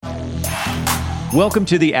Welcome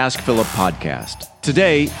to the Ask Philip podcast.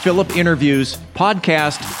 Today, Philip interviews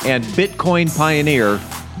podcast and Bitcoin pioneer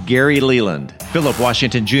Gary Leland. Philip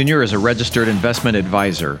Washington Jr. is a registered investment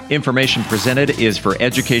advisor. Information presented is for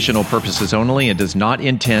educational purposes only and does not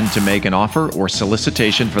intend to make an offer or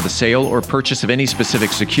solicitation for the sale or purchase of any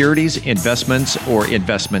specific securities, investments, or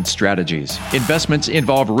investment strategies. Investments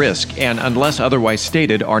involve risk and, unless otherwise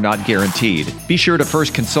stated, are not guaranteed. Be sure to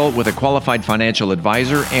first consult with a qualified financial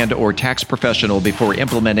advisor and/or tax professional before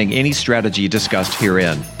implementing any strategy discussed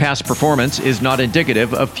herein. Past performance is not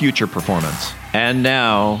indicative of future performance. And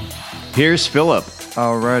now, here's Philip.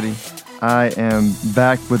 Alrighty. I am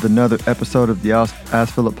back with another episode of the Ask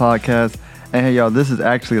Philip podcast. And hey, y'all, this is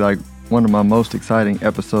actually like one of my most exciting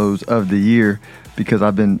episodes of the year because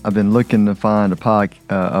I've been looking to find a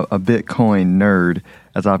Bitcoin nerd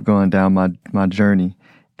as I've gone down my journey.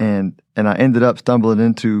 And I ended up stumbling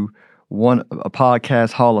into a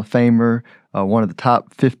podcast Hall of Famer, one of the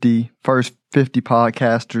top first 50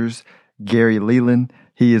 podcasters, Gary Leland.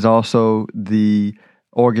 He is also the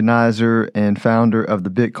organizer and founder of the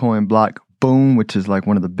Bitcoin Block Boom, which is like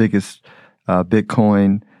one of the biggest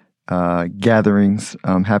Bitcoin gatherings.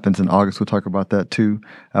 Happens in August. We'll talk about that too.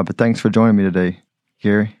 But thanks for joining me today,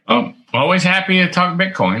 Gary. Oh, always happy to talk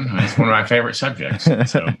Bitcoin. It's one of my favorite subjects.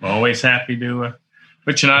 So always happy to.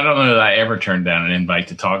 But I don't know that I ever turned down an invite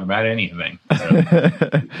to talk about anything. So.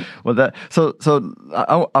 Well,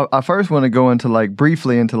 I first want to go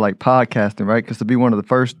briefly into podcasting, right? Because to be one of the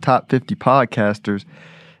first top 50 podcasters,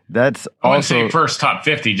 that's I wouldn't say first top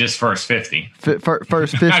 50, just first 50.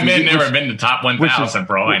 First 50. I've never been to top 1,000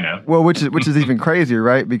 for all I know. Well, which is even crazier,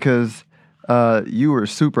 right? Because you were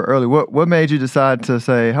super early. What made you decide to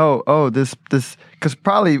say, this? Because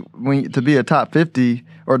probably to be a top 50.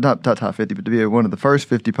 Or not top 50, but to be one of the first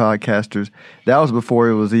 50 podcasters, that was before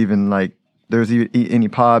it was even like there's any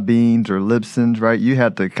Podbeans or Libsyns, right? You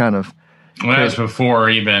had to kind of... Well, that was before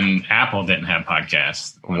even Apple didn't have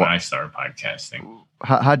podcasts when I started podcasting.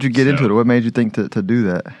 How'd you get into it? What made you think to do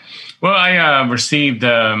that? Well, I received...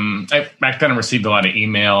 back then I received a lot of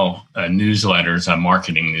email newsletters,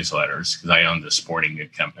 marketing newsletters, because I owned a sporting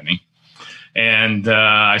good company. And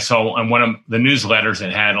I saw on one of the newsletters,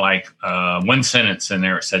 it had one sentence in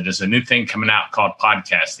there. It said, there's a new thing coming out called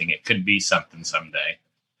podcasting. It could be something someday.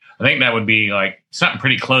 I think that would be like something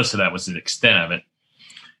pretty close to that was the extent of it.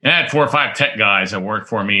 And I had 4 or 5 tech guys that worked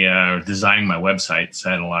for me designing my websites.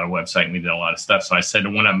 I had a lot of website and we did a lot of stuff. So I said to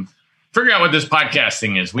one of them, figure out what this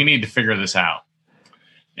podcasting is. We need to figure this out.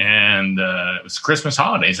 And it was Christmas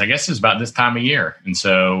holidays. I guess it was about this time of year. And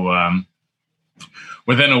so...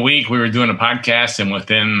 within a week, we were doing a podcast, and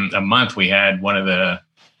within a month, we had one of the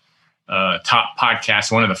top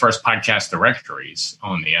podcasts, one of the first podcast directories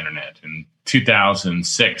on the internet. In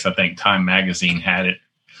 2006, I think Time Magazine had it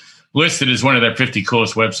listed as one of their 50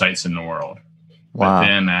 coolest websites in the world. Wow. But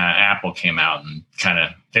then Apple came out and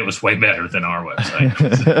it was way better than our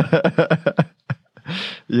website.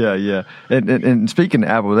 Yeah. And speaking of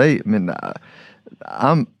Apple,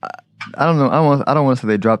 I don't know. I don't want to say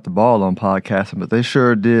they dropped the ball on podcasting, but they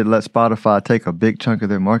sure did let Spotify take a big chunk of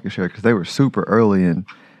their market share because they were super early and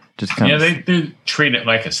just kind of... Yeah, they do treat it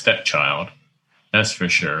like a stepchild. That's for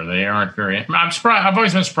sure. They aren't very... I'm surprised. I've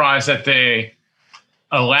always been surprised that they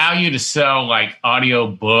allow you to sell like audio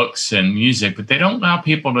books and music, but they don't allow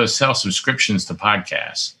people to sell subscriptions to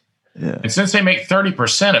podcasts. Yeah. And since they make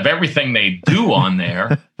 30% of everything they do on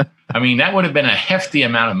there... I mean, that would have been a hefty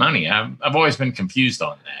amount of money. I've always been confused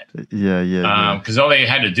on that. Yeah. Because all they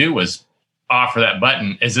had to do was offer that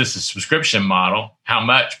button. Is this a subscription model? How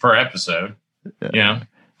much per episode? Yeah.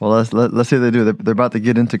 Well, let's see what they do. They're about to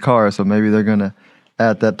get into cars, so maybe they're going to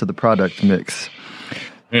add that to the product mix.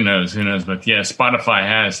 Who knows? But yeah, Spotify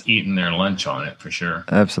has eaten their lunch on it for sure.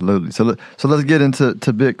 Absolutely. So let's get into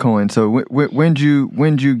Bitcoin. So when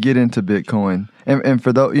did you get into Bitcoin? And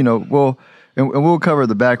for those, And we'll cover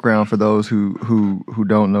the background for those who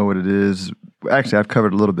don't know what it is. Actually, I've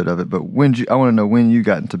covered a little bit of it, but I want to know when you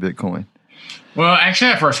got into Bitcoin. Well,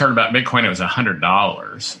 actually, I first heard about Bitcoin. It was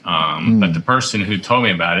 $100, but the person who told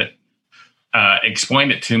me about it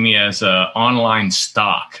explained it to me as an online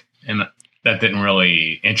stock, and that didn't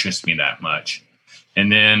really interest me that much.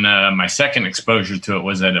 And then my second exposure to it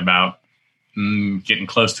was at about getting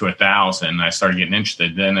close to 1,000. I started getting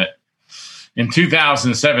interested. Then in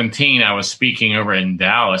 2017, I was speaking over in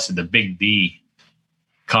Dallas at the Big D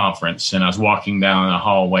conference, and I was walking down the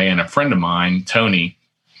hallway, and a friend of mine, Tony,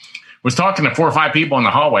 was talking to 4 or 5 people in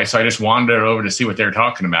the hallway. So I just wandered over to see what they were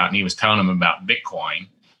talking about, and he was telling them about Bitcoin.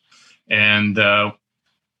 And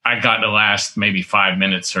I got the last maybe 5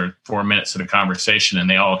 minutes or 4 minutes of the conversation, and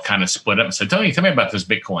they all kind of split up and said, Tony, tell me about this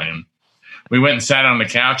Bitcoin. And we went and sat on the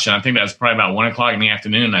couch, and I think that was probably about 1 o'clock in the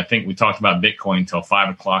afternoon. I think we talked about Bitcoin until 5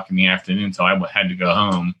 o'clock in the afternoon until I had to go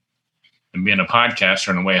home. And being a podcaster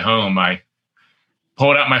on the way home, I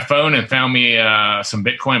pulled out my phone and found me some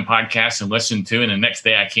Bitcoin podcasts and listened to. And the next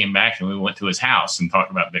day I came back and we went to his house and talked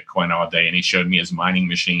about Bitcoin all day. And he showed me his mining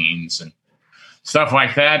machines and stuff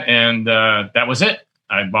like that. And that was it.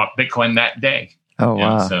 I bought Bitcoin that day. Oh,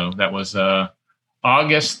 wow. So that was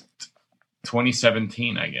August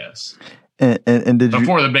 2017, I guess. And did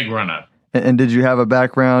before the big run up. And did you have a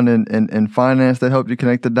background in finance that helped you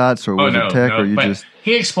connect the dots, or was it tech, or you just?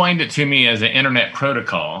 He explained it to me as an internet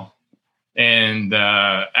protocol, and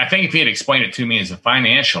I think if he had explained it to me as a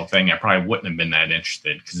financial thing, I probably wouldn't have been that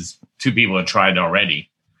interested because two people had tried already.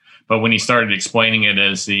 But when he started explaining it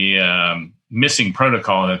as the missing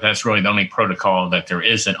protocol, that's really the only protocol that there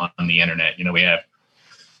isn't on the internet. You know, we have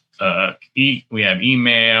we have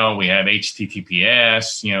email, we have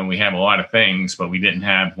HTTPS, you know, we have a lot of things, but we didn't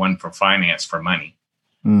have one for finance for money.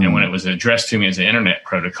 And when it was addressed to me as an internet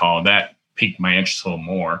protocol, that piqued my interest a little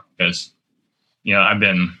more because, you know,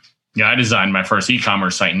 I designed my first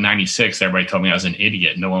e-commerce site in 96. Everybody told me I was an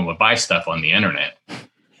idiot. No one would buy stuff on the internet,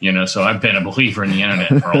 you know, so I've been a believer in the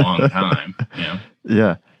internet for a long time, you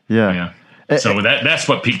know? Yeah. So that's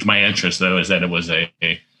what piqued my interest, though, is that it was a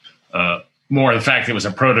more the fact that it was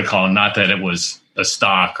a protocol, not that it was a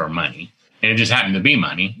stock or money. And it just happened to be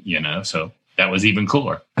money, you know, so that was even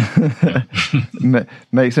cooler.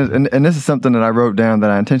 Makes sense. And this is something that I wrote down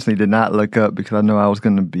that I intentionally did not look up because I know I was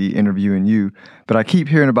going to be interviewing you. But I keep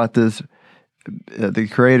hearing about this, the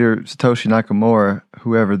creator, Satoshi Nakamura,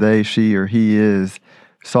 whoever they, she, or he is,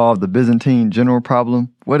 solved the Byzantine general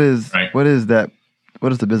problem. What is that? What is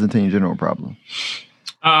the Byzantine general problem?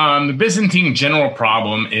 The Byzantine general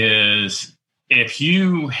problem is if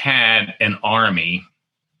you had an army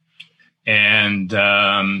and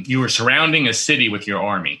you were surrounding a city with your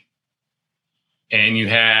army, and you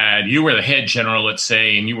were the head general, let's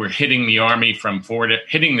say, and you were hitting the army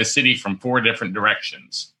hitting the city from 4 different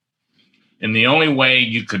directions. And the only way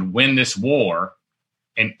you could win this war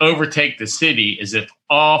and overtake the city is if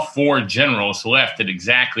all 4 generals left at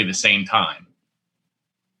exactly the same time.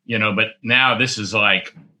 You know, but now this is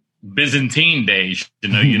like Byzantine days, you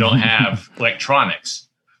know, you don't have electronics.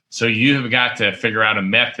 So you have got to figure out a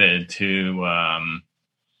method to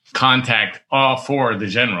contact all 4 of the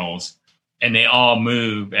generals, and they all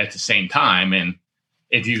move at the same time. And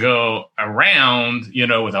if you go around, you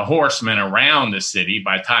know, with a horseman around the city,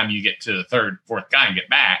 by the time you get to the 3rd, 4th guy and get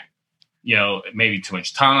back, you know, maybe too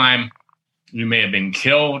much time. You may have been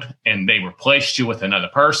killed and they replaced you with another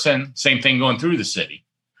person. Same thing going through the city.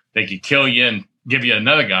 They could kill you and give you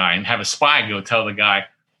another guy and have a spy go tell the guy,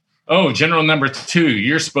 oh, General number 2,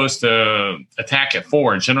 you're supposed to attack at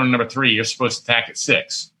 4. General number 3, you're supposed to attack at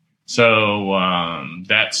 6. So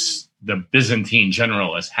that's the Byzantine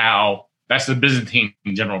general that's the Byzantine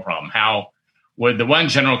general problem. How would the one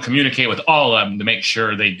general communicate with all of them to make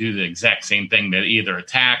sure they do the exact same thing, that either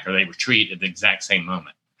attack or they retreat at the exact same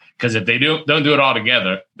moment? Because if they don't do it all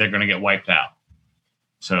together, they're going to get wiped out.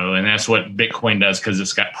 So, and that's what Bitcoin does because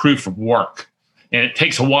it's got proof of work. And it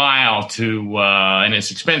takes a while and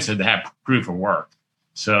it's expensive to have proof of work.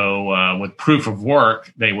 So with proof of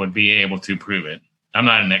work, they would be able to prove it. I'm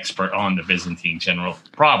not an expert on the Byzantine general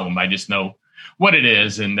problem. I just know what it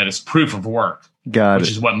is and that it's proof of work. Which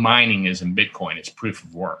is what mining is in Bitcoin. It's proof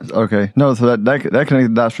of work. Okay. No, so that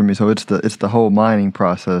connected the dots for me. So it's the whole mining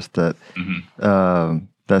process that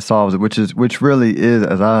that solves it, which really is,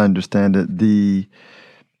 as I understand it, the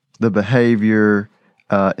behavior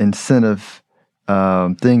incentive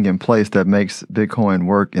thing in place that makes Bitcoin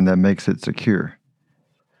work and that makes it secure.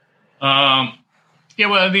 Yeah,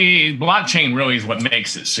 well, the blockchain really is what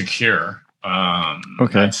makes it secure.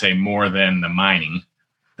 I'd say more than the mining.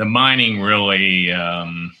 The mining really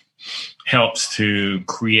helps to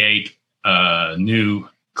create new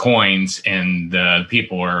coins, and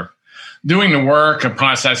people are doing the work of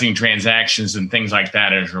processing transactions and things like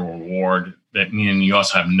that as a reward. That meaning you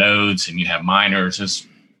also have nodes and you have miners. There's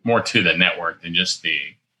more to the network than just the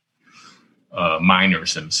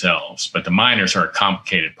miners themselves. But the miners are a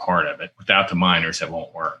complicated part of it. Without the miners, it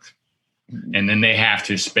won't work. And then they have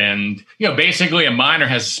to spend, basically a miner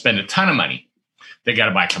has to spend a ton of money. They got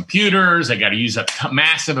to buy computers. They got to use up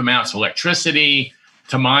massive amounts of electricity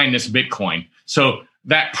to mine this Bitcoin. So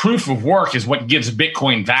that proof of work is what gives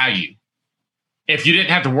Bitcoin value. If you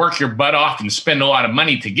didn't have to work your butt off and spend a lot of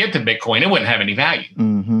money to get to Bitcoin, it wouldn't have any value.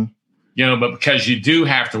 Mm-hmm. But because you do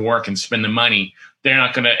have to work and spend the money, they're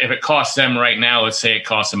not going to, if it costs them right now, let's say it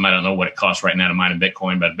costs them, I don't know what it costs right now to mine a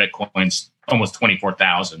Bitcoin, but Bitcoin's almost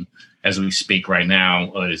 24,000. as we speak right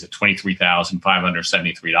now, what is it,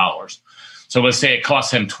 $23,573. So let's say it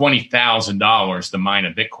costs him $20,000 to mine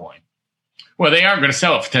a Bitcoin. Well, they aren't going to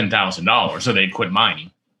sell it for $10,000, so they'd quit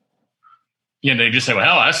mining. They just say, well,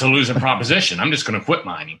 hell, that's a losing proposition. I'm just going to quit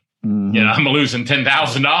mining. Mm-hmm. I'm losing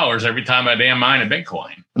 $10,000 every time I damn mine a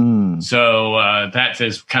Bitcoin. Mm. So that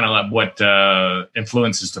is kind of like what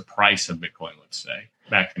influences the price of Bitcoin, let's say,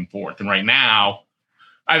 back and forth. And right now,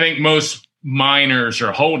 I think most miners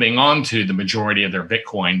are holding on to the majority of their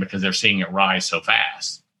Bitcoin because they're seeing it rise so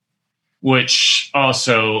fast, which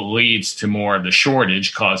also leads to more of the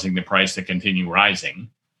shortage, causing the price to continue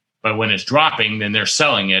rising. But when it's dropping, then they're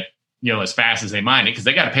selling it, as fast as they mine it, because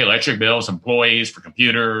they got to pay electric bills, employees for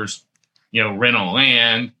computers, rent on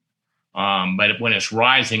land. But when it's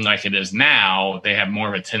rising like it is now, they have more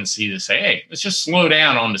of a tendency to say, hey, let's just slow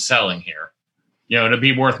down on the selling here, to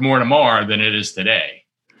be worth more tomorrow than it is today.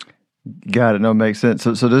 Got it. No, makes sense.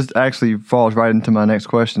 So this actually falls right into my next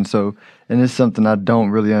question. So, and it's something I don't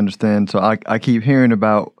really understand. So I keep hearing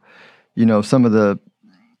about, some of the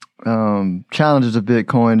challenges of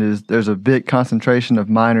Bitcoin is there's a big concentration of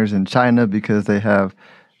miners in China because they have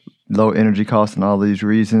low energy costs and all these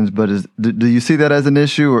reasons. But do you see that as an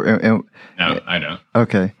issue? No, I don't.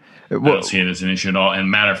 Okay. I don't see it as an issue at all. And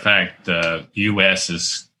matter of fact, the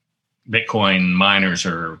U.S. Bitcoin miners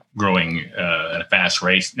are growing at a fast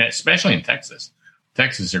rate, especially in Texas.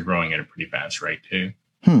 Texas are growing at a pretty fast rate too.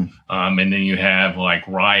 And then you have like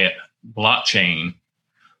Riot Blockchain.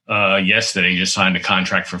 Yesterday just signed a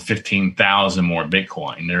contract for 15,000 more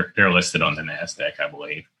Bitcoin. They're listed on the NASDAQ, I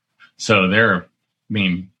believe. So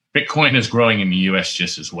Bitcoin is growing in the U.S.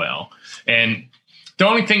 just as well. And the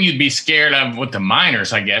only thing you'd be scared of with the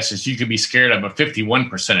miners, I guess, is you could be scared of a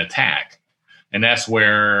 51% attack. And that's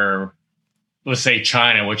where, let's say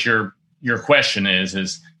China, what your question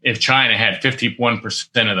is if China had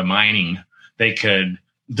 51% of the mining, they could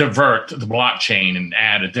divert the blockchain and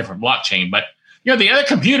add a different blockchain. But the other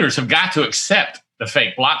computers have got to accept the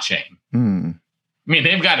fake blockchain.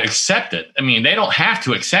 They've got to accept it. They don't have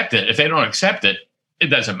to accept it. If they don't accept it, it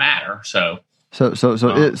doesn't matter. So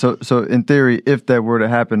in theory, if that were to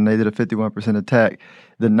happen, they did a 51% attack,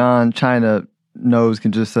 the non-China nodes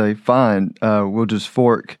can just say, fine, we'll just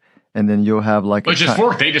fork, and then you'll have like just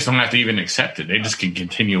fork. They just don't have to even accept it. They just can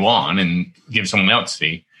continue on and give someone else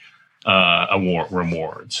the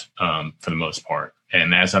rewards for the most part.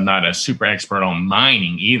 And as I'm not a super expert on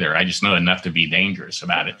mining either, I just know enough to be dangerous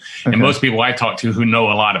about it. Okay. And most people I talk to who know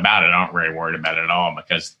a lot about it aren't very worried about it at all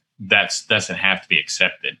because that doesn't have to be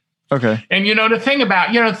accepted. Okay. And really think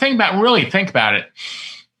about it.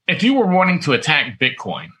 If you were wanting to attack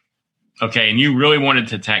Bitcoin, okay, and you really wanted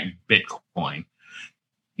to attack Bitcoin,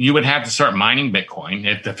 you would have to start mining Bitcoin.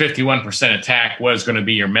 If the 51% attack was going to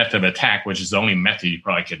be your method of attack, which is the only method you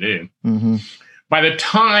probably could do. Mm-hmm. By the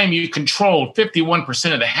time you controlled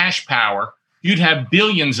 51% of the hash power, you'd have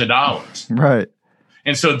billions of dollars. Right.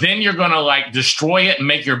 And so then you're going to destroy it and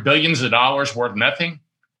make your billions of dollars worth nothing.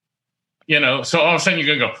 So all of a sudden you're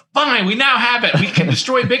going to go, fine, we now have it. We can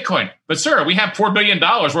destroy Bitcoin. But sir, we have $4 billion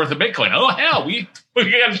worth of Bitcoin. Oh, hell, we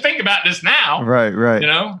got to think about this now. Right.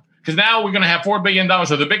 Because now we're going to have $4 billion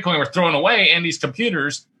worth of Bitcoin we're throwing away. And these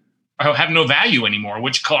computers have no value anymore,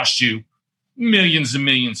 which costs you millions and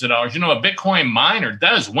millions of dollars. A Bitcoin miner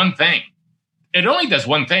does one thing. It only does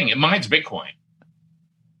one thing. It mines Bitcoin.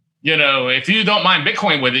 If you don't mine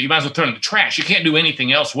Bitcoin with it, you might as well throw it in the trash. You can't do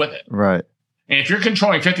anything else with it. Right. And if you're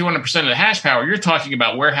controlling 51% of the hash power, you're talking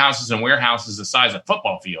about warehouses the size of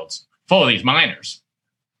football fields full of these miners.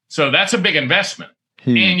 So that's a big investment.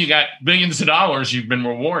 And you got billions of dollars you've been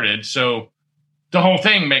rewarded. So the whole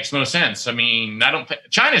thing makes no sense.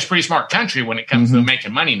 China's a pretty smart country when it comes to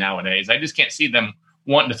making money nowadays. I just can't see them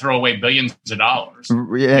wanting to throw away billions of dollars.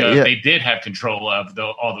 If they did have control of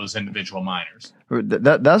all those individual miners.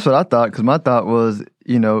 That's what I thought, because my thought was,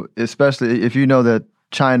 especially if that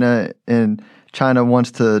China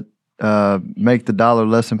wants to make the dollar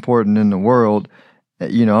less important in the world,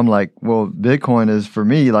 I'm like, well, Bitcoin is for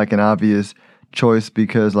me like an obvious choice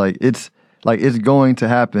because it's going to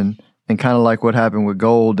happen. And kind of like what happened with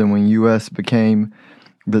gold and when U.S. became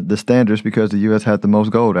the standards because the U.S. had the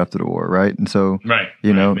most gold after the war, right? And so,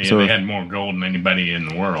 they had more gold than anybody in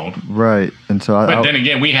the world. Right. And so But then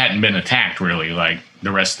again, we hadn't been attacked really like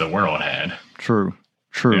the rest of the world had. True.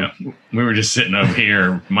 We were just sitting over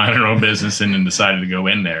here minding our own business and then decided to go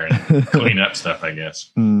in there and clean up stuff, I guess.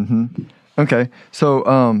 Mm-hmm. Okay. So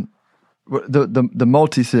the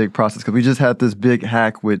multi-sig process, because we just had this big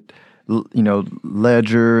hack with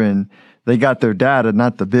Ledger and they got their data,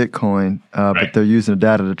 not the Bitcoin, but they're using the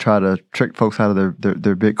data to try to trick folks out of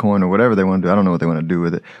their Bitcoin or whatever they want to do. I don't know what they want to do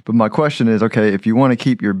with it. But my question is, okay, if you want to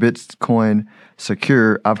keep your Bitcoin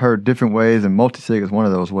secure, I've heard different ways, and multisig is one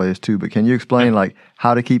of those ways too. But can you explain like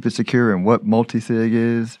how to keep it secure and what multisig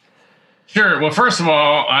is? Sure. Well, first of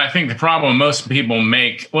all, I think the problem most people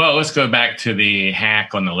make, well, let's go back to the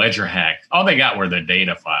hack on the Ledger hack. All they got were their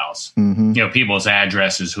data files, people's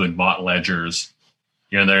addresses who had bought ledgers,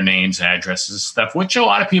 their names, addresses, stuff, which a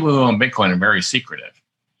lot of people who own Bitcoin are very secretive.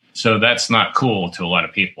 So that's not cool to a lot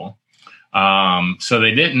of people. So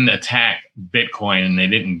they didn't attack Bitcoin and they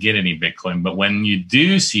didn't get any Bitcoin. But when you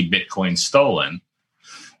do see Bitcoin stolen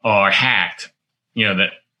or hacked,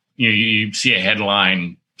 that you see a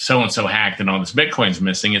headline, so-and-so hacked and all this Bitcoin's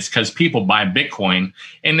missing, it's because people buy Bitcoin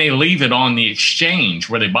and they leave it on the exchange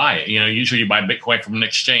where they buy it. Usually you buy Bitcoin from an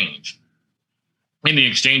exchange. And the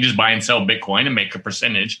exchanges buy and sell Bitcoin and make a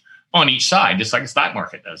percentage on each side, just like the stock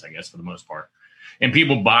market does, I guess, for the most part. And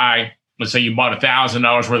people buy, let's say you bought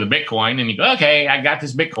 $1,000 worth of Bitcoin and you go, okay, I got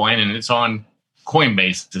this Bitcoin and it's on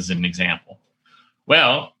Coinbase as an example.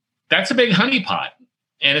 Well, that's a big honeypot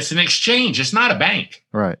and it's an exchange. It's not a bank.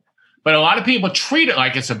 Right. But a lot of people treat it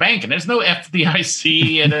like it's a bank and there's no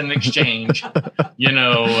FDIC at an exchange.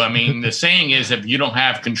 The saying is if you don't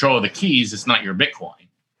have control of the keys, it's not your Bitcoin.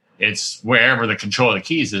 It's wherever the control of the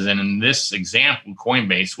keys is. And in this example,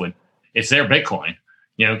 Coinbase it's their Bitcoin,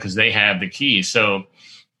 because they have the keys. So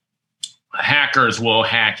hackers will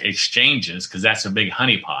hack exchanges because that's a big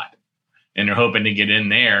honeypot. And they're hoping to get in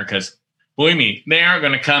there because, believe me, they aren't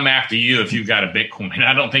going to come after you if you've got a Bitcoin.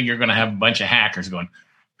 I don't think you're going to have a bunch of hackers going,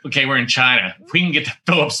 okay, we're in China. If we can get to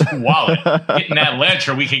Philip's wallet, get in that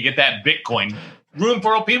ledger, we can get that Bitcoin. Room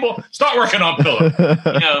for old people, start working on Philip.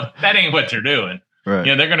 That ain't what they're doing. Right.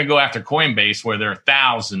 They're going to go after Coinbase where there are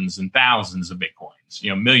thousands and thousands of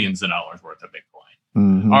Bitcoins, millions of dollars worth of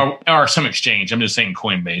Bitcoin, or some exchange. I'm just saying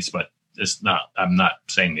Coinbase, but I'm not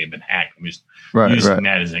saying they've been hacked. I'm just using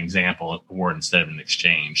that as an example of the word instead of an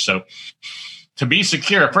exchange. So to be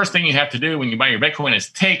secure, first thing you have to do when you buy your Bitcoin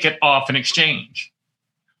is take it off an exchange.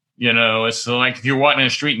 It's like if you're walking in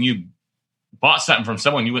the street and you bought something from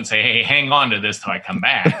someone, you wouldn't say, hey, hang on to this till I come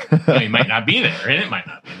back. You might not be there and it might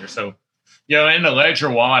not be there. So, in the Ledger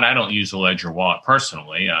wallet, I don't use the Ledger wallet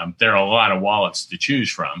personally. There are a lot of wallets to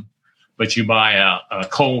choose from, but you buy a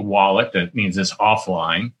cold wallet. That means it's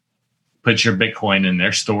offline. Put your Bitcoin in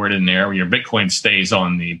there, store it in there. Your Bitcoin stays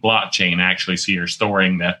on the blockchain, actually. So you're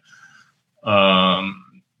storing the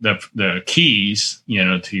keys,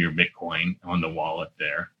 to your Bitcoin on the wallet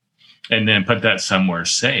there, and then put that somewhere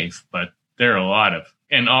safe. But there are a lot of,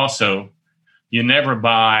 and also, you never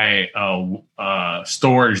buy a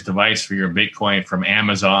storage device for your Bitcoin from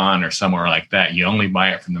Amazon or somewhere like that. You only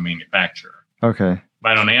buy it from the manufacturer. Okay.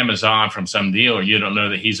 Buy it on Amazon from some dealer. You don't know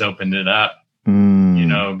that he's opened it up,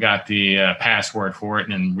 got the password for it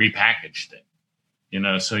and repackaged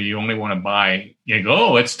it. So you only want to buy, you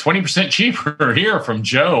go, it's 20% cheaper here from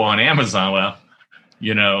Joe on Amazon. Well,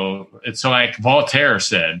 it's like Voltaire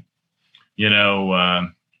said, you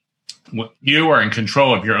are in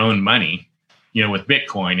control of your own money. With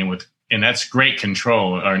Bitcoin and that's great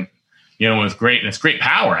control, or it's great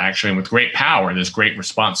power actually. And with great power, there's great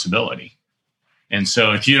responsibility. And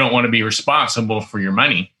so if you don't want to be responsible for your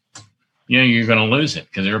money, you're going to lose it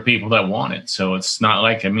because there are people that want it. So it's not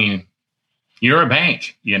like, you're a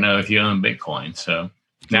bank, if you own Bitcoin. So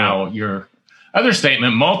now your other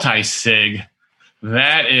statement, multi-sig,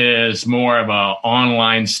 that is more of a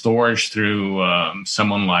online storage through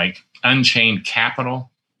someone like Unchained Capital.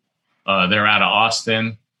 They're out of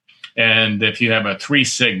Austin. And if you have a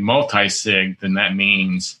 3-sig multi-sig, then that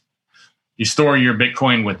means you store your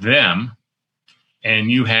Bitcoin with them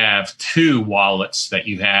and you have 2 wallets that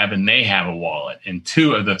you have and they have a wallet. And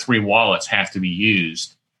 2 of the 3 wallets have to be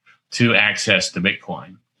used to access the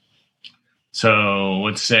Bitcoin. So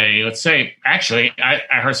let's say, actually, I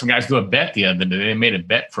heard some guys do a bet the other day. They made a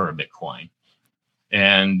bet for a Bitcoin.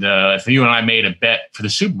 And if you and I made a bet for the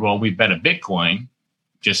Super Bowl, we bet a Bitcoin.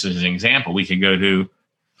 Just as an example, we could go to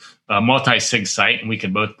a multi-sig site and we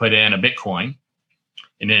could both put in a Bitcoin.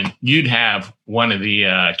 And then you'd have one of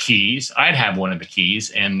the keys. I'd have one of the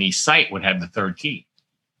keys and the site would have the 3rd key.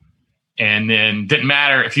 And then didn't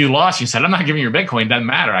matter if you lost, you said, I'm not giving you your Bitcoin. Doesn't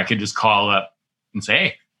matter. I could just call up and say,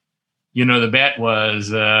 hey, the bet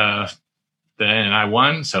was, then I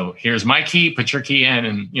won. So here's my key, put your key in.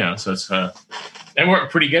 And, so it's, it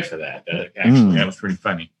worked pretty good for that. Actually, that was pretty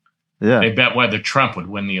funny. Yeah, they bet whether Trump would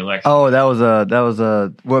win the election. Oh, that was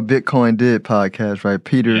a What Bitcoin Did podcast, right?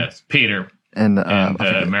 Peter. Yes, Peter and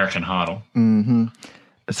American Hodl. Mm-hmm.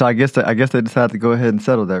 So I guess they decided to go ahead and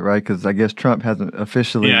settle that, right? Because I guess Trump hasn't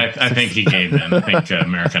officially. Yeah, I think he gave in. I think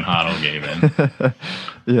American HODL gave in.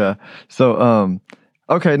 Yeah. So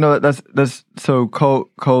okay, no, that's so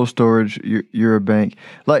cold storage. You're a bank,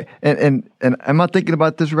 like, and am I thinking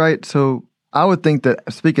about this right? So I would think that,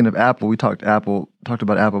 speaking of Apple, we talked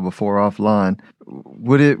about Apple before offline.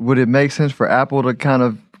 Would it make sense for Apple to kind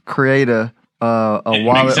of create a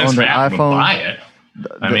wallet on their iPhone? To buy it.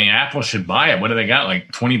 I mean, Apple should buy it. What do they got?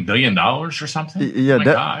 Like $20 billion or something? Yeah, oh my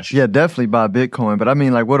gosh. Yeah, definitely buy Bitcoin. But I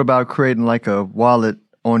mean, like, what about creating like a wallet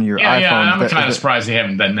on your iPhone? Yeah, I'm kind of surprised they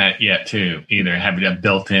haven't done that yet too. Either having that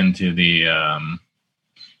built into the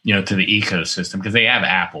to the ecosystem, because they have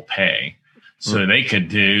Apple Pay, so they could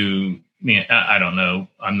do. I don't know.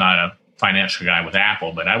 I'm not a financial guy with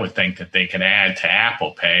Apple, but I would think that they could add to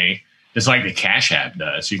Apple Pay. Just like the Cash App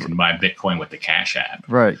does. You can buy Bitcoin with the Cash App.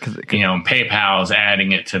 Right. And PayPal is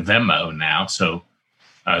adding it to Venmo now. So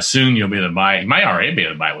soon you'll be able to buy it. You might already be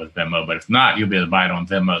able to buy it with Venmo, but if not, you'll be able to buy it on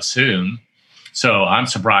Venmo soon. So I'm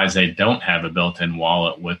surprised they don't have a built-in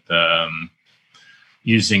wallet with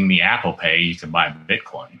using the Apple Pay. You can buy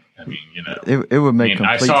Bitcoin. I mean, it would make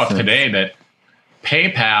complete sense. I saw today that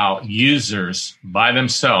PayPal users by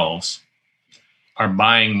themselves are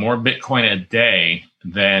buying more Bitcoin a day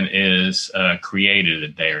than is created a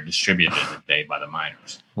day or distributed a day by the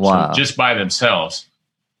miners. Wow. So just by themselves,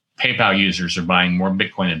 PayPal users are buying more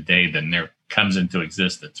Bitcoin a day than there comes into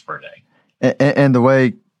existence per day. And the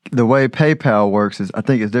way PayPal works is, I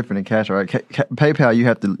think it's different in Cash App, right? PayPal, you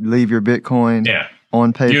have to leave your Bitcoin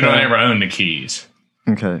on PayPal. You don't ever own the keys.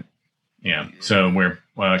 Okay. Yeah. So where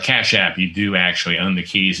Cash App, you do actually own the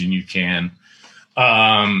keys, and you can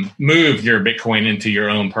move your Bitcoin into your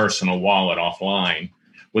own personal wallet offline.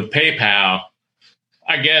 With PayPal,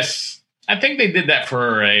 I think they did that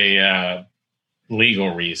for a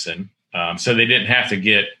legal reason. So they didn't have to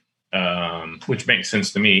get, which makes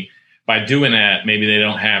sense to me. By doing that, maybe they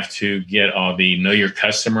don't have to get all the know your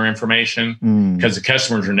customer information, because the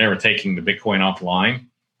customers are never taking the Bitcoin offline.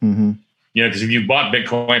 Mm-hmm. Because if you bought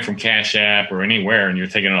Bitcoin from Cash App or anywhere and you're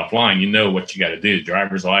taking it offline, you know what you got to do,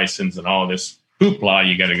 driver's license and all this hoopla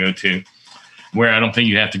you got to go to, where I don't think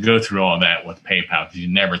you have to go through all that with PayPal, because you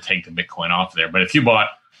never take the Bitcoin off there. But if you bought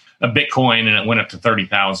a Bitcoin and it went up to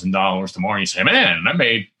 $30,000 tomorrow, you say, man, I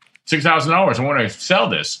made $6,000. I want to sell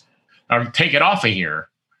this or take it off of here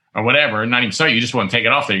or whatever. Not even so, you just want to take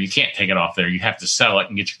it off there. You can't take it off there. You have to sell it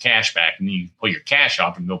and get your cash back, and then you pull your cash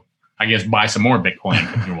off and go, I guess, buy some more Bitcoin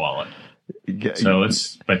with your wallet. So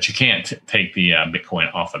but you can't take the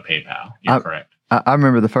Bitcoin off of PayPal. You're correct. I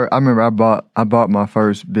remember I bought my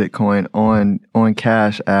first Bitcoin on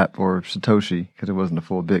Cash App or Satoshi, because it wasn't a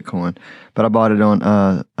full Bitcoin, but I bought it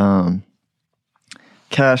on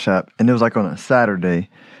Cash App, and it was like on a Saturday,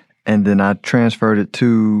 and then I transferred it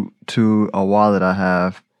to a wallet I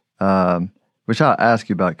have, which I'll ask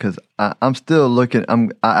you about, because I'm still looking.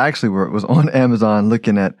 I actually was on Amazon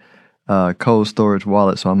looking at cold storage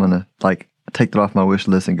wallet, so I'm gonna take that off my wish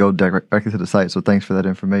list and go directly to the site. So thanks for that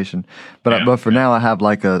information. But for now, I have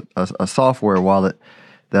like a software wallet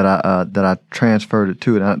that I transferred it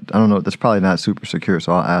to, and I don't know. That's probably not super secure,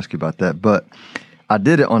 so I'll ask you about that. But I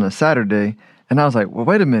did it on a Saturday, and I was like, well,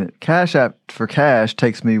 wait a minute. Cash App for cash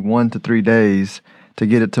takes me 1 to 3 days to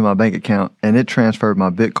get it to my bank account, and it transferred my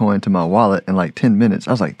Bitcoin to my wallet in like 10 minutes.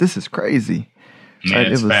 I was like, this is crazy. Yeah,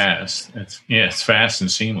 it's fast. It's fast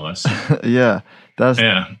and seamless. Yeah. That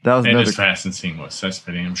was it is fast and seamless. That's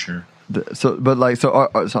for damn sure. So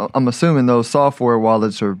I'm assuming those software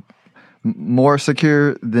wallets are more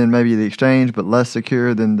secure than maybe the exchange, but less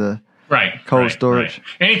secure than the cold storage.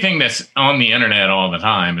 Right. Anything that's on the internet all the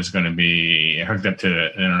time is going to be hooked up to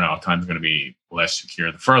the internet all the time is going to be less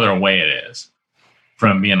secure. The further away it is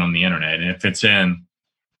from being on the internet, and if it's in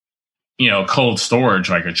cold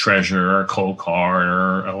storage like a Trezor or a Cold Card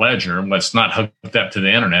or a Ledger, but it's not hooked up to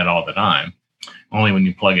the internet all the time. Only when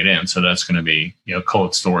you plug it in. So that's going to be,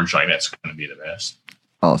 cold storage like that's going to be the best.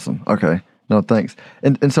 Awesome. Okay. No, thanks.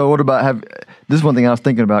 And so what about this is one thing I was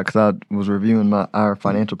thinking about, because I was reviewing our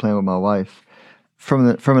financial plan with my wife. From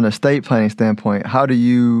an estate planning standpoint, how do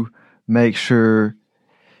you make sure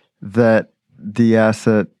that the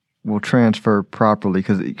asset will transfer properly?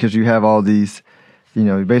 Because you have all these,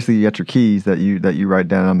 basically you got your keys that you write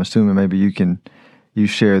down. I'm assuming maybe you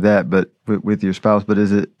share that, but with your spouse. But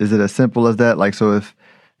is it as simple as that? Like, so if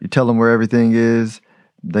you tell them where everything is,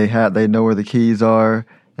 they know where the keys are,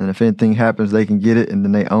 and if anything happens, they can get it, and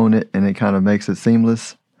then they own it, and it kind of makes it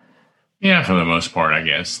seamless. Yeah, for the most part, I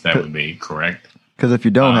guess that would be correct. Because if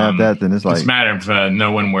you don't have that, then it's a matter of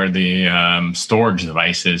knowing where the storage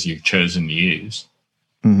device is you've chosen to use.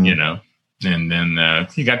 Mm-hmm. And then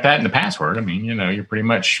you got that in the password. I mean, you're pretty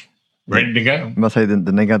much ready to go. I must say, then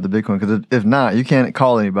they got the Bitcoin, because if not, you can't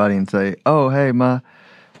call anybody and say, "Oh, hey, my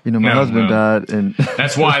husband died," and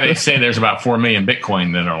that's why they say there's about 4 million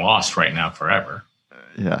Bitcoin that are lost right now forever.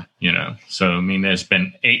 Yeah. So I mean, there's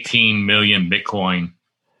been 18 million Bitcoin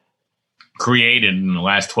created in the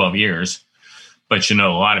last 12 years. But, a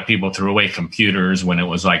lot of people threw away computers when it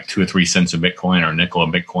was like 2 or 3 cents a Bitcoin or a nickel a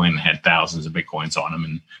Bitcoin, and had thousands of Bitcoins on them.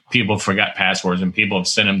 And people forgot passwords, and people have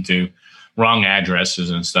sent them to wrong addresses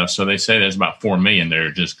and stuff. So they say there's about 4 million that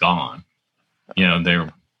are just gone. They're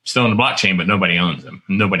still in the blockchain, but nobody owns them.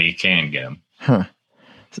 Nobody can get them. Huh.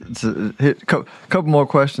 So, couple more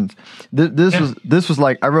questions. This was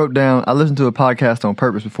like, I listened to a podcast on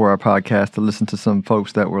purpose before our podcast to listen to some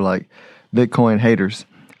folks that were like Bitcoin haters.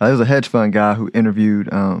 There was a hedge fund guy who interviewed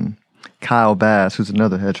Kyle Bass, who's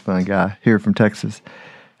another hedge fund guy here from Texas.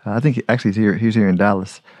 I think he's here in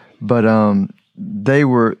Dallas. But they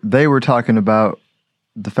were talking about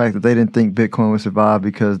the fact that they didn't think Bitcoin would survive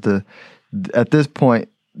because at this point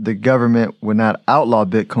the government would not outlaw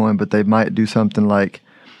Bitcoin, but they might do something like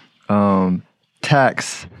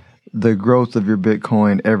tax the growth of your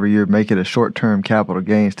Bitcoin every year, make it a short-term capital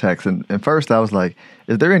gains tax. And first I was like,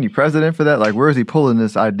 is there any precedent for that? Like, where is he pulling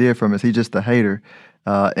this idea from? Is he just a hater?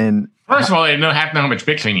 And first of all, they don't have to know how much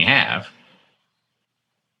Bitcoin you have.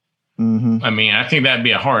 Mm-hmm. I mean, I think that'd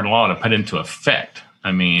be a hard law to put into effect.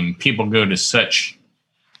 I mean, people go to such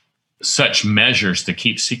measures to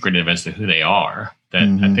keep secretive as to who they are that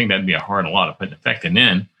I think that'd be a hard law to put in effect. And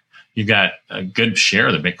then you got a good share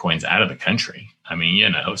of the Bitcoins out of the country. I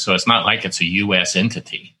mean, so it's not like it's a U.S.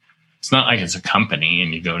 entity. It's not like it's a company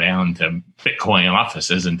and you go down to Bitcoin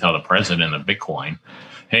offices and tell the president of Bitcoin,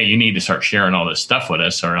 hey, you need to start sharing all this stuff with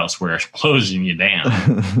us or else we're closing you down.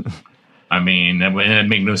 I mean, it would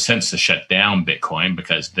make no sense to shut down Bitcoin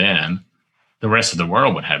because then the rest of the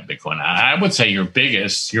world would have Bitcoin. I would say your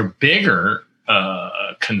bigger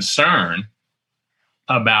concern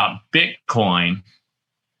about Bitcoin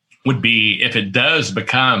would be if it does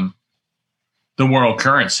become the world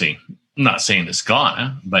currency. I'm not saying it's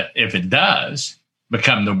gonna, but if it does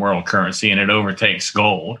become the world currency and it overtakes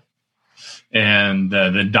gold and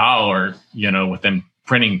the dollar, with them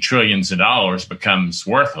printing trillions of dollars becomes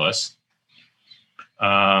worthless,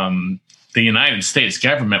 the United States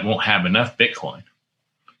government won't have enough Bitcoin.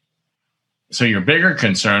 So your bigger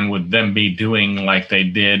concern would then be doing like they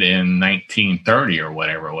did in 1930 or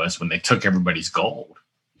whatever it was when they took everybody's gold.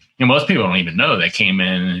 Most people don't even know they came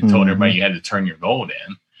in and told everybody you had to turn your gold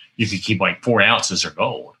in. You could keep like 4 ounces of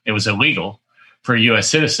gold. It was illegal for a U.S.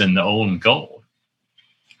 citizen to own gold.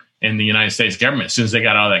 And the United States government, as soon as they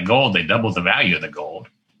got all that gold, they doubled the value of the gold.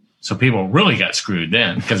 So people really got screwed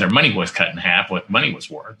then because their money was cut in half what money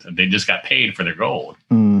was worth. They just got paid for their gold.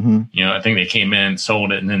 I think they came in,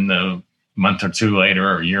 sold it, and then the month or two later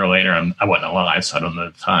or a year later, I wasn't alive, so I don't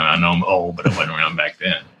know the time. I know I'm old, but I wasn't around back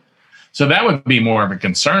then. So that would be more of a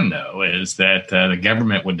concern, though, is that the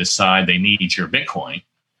government would decide they need your Bitcoin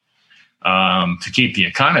to keep the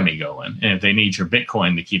economy going. And if they need your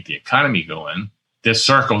Bitcoin to keep the economy going, this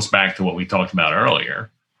circles back to what we talked about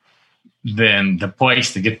earlier. Then the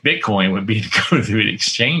place to get Bitcoin would be to go through the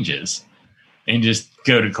exchanges and just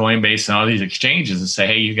go to Coinbase and all these exchanges and say,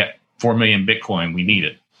 hey, you got 4 million Bitcoin. We need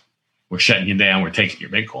it. We're shutting you down. We're taking your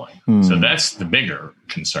Bitcoin. So that's the bigger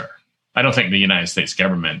concern. I don't think the United States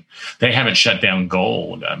government, they haven't shut down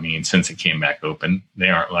gold. I mean, since it came back open, they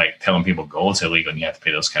aren't like telling people gold's illegal and you have to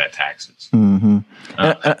pay those kind of taxes. And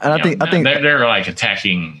I think they're like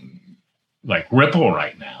attacking like Ripple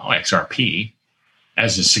right now, XRP,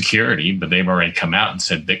 as a security, but they've already come out and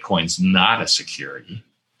said Bitcoin's not a security.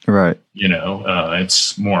 Right.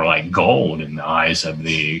 It's more like gold in the eyes of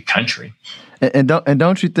the country. And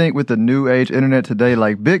don't you think with the new age internet today,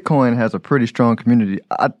 like Bitcoin has a pretty strong community?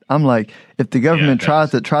 I'm like, if the government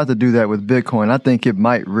tries to do that with Bitcoin, I think it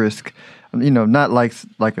might risk, not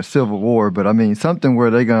like a civil war, but I mean something where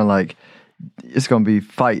they're gonna it's gonna be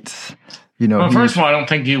fights. Well, first of all, I don't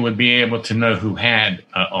think you would be able to know who had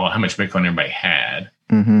or how much Bitcoin everybody had.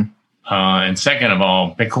 And second of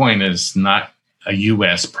all, Bitcoin is not a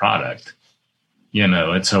U.S. product.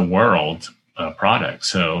 It's a world product.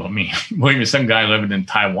 So, I mean, maybe some guy living in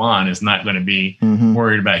Taiwan is not going to be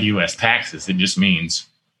worried about U.S. taxes. It just means,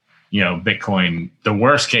 Bitcoin, the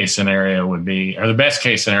worst case scenario would be, or the best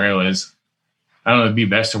case scenario is, I don't know if it'd be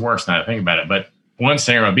best or worst now to think about it, but one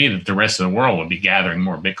scenario would be that the rest of the world would be gathering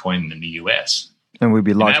more Bitcoin than the U.S. And we'd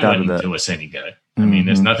be locked out of that. That wouldn't do us any good. I mean,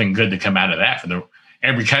 there's nothing good to come out of that for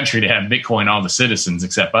every country to have Bitcoin, all the citizens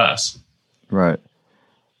except us. Right.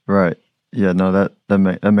 Yeah, no,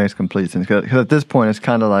 that makes complete sense. Because at this point, it's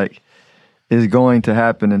kind of like, is going to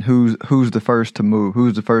happen, and who's the first to move,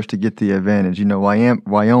 who's the first to get the advantage. You know,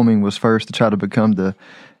 Wyoming was first to try to become the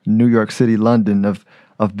New York City, London of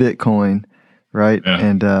Bitcoin, right?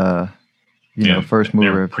 Yeah. And first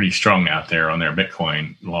mover. They're pretty strong out there on their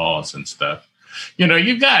Bitcoin laws and stuff. You know,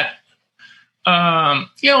 you've got a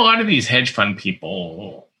lot of these hedge fund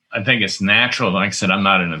people. I think it's natural. Like I said, I'm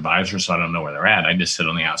not an advisor, so I don't know where they're at. I just sit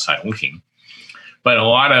on the outside looking. But a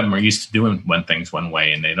lot of them are used to doing things one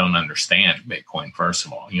way, and they don't understand Bitcoin, first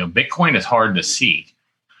of all. You know, Bitcoin is hard to see.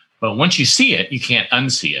 But once you see it, you can't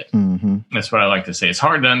unsee it. Mm-hmm. That's what I like to say. It's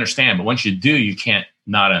hard to understand, but once you do, you can't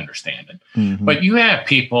not understand it. Mm-hmm. But you have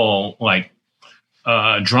people like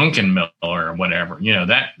Druckenmiller or whatever, you know,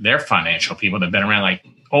 that they're financial people that have been around, like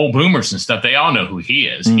old boomers and stuff. They all know who he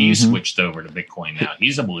is. Mm-hmm. He's switched over to Bitcoin now.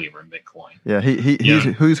 He's a believer in Bitcoin. Yeah,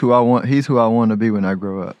 he's who I want. He's who I want to be when I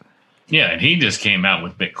grow up. Yeah, and he just came out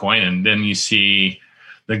with Bitcoin. And then you see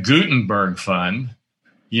the Gutenberg Fund.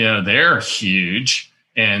 You know, they're huge.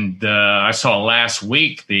 And I saw last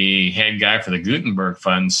week the head guy for the Gutenberg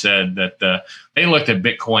Fund said that they looked at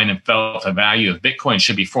Bitcoin and felt the value of Bitcoin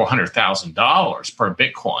should be $400,000 per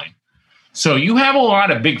Bitcoin. So you have a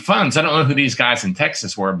lot of big funds. I don't know who these guys in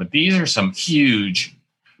Texas were, but these are some huge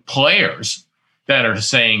players that are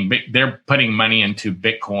saying they're putting money into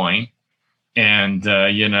Bitcoin. And,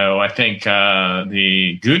 I think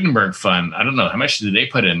the Gutenberg Fund, I don't know, how much did they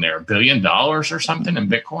put in there? $1 billion or something in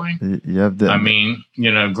Bitcoin? Yeah. I mean,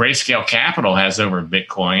 Grayscale Capital has over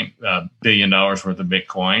Bitcoin, $1 billion worth of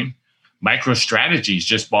Bitcoin. MicroStrategies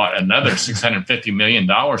just bought another $650 million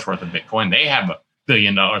worth of Bitcoin. They have $1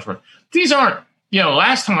 billion worth. These aren't,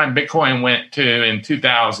 last time Bitcoin went to in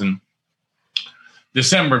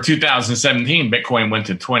December of 2017, Bitcoin went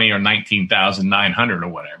to 20 or 19,900 or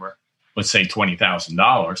whatever. Let's say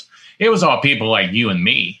 $20,000. It was all people like you and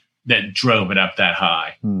me that drove it up that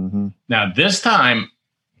high. Mm-hmm. Now, this time,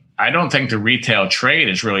 I don't think the retail trade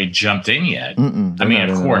has really jumped in yet. I mean,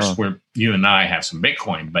 of course, you and I have some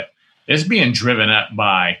Bitcoin, but it's being driven up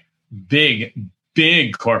by big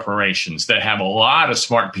corporations that have a lot of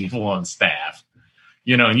smart people on staff.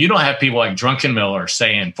 And you don't have people like Druckenmiller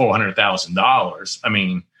saying $400,000. I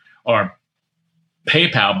mean, or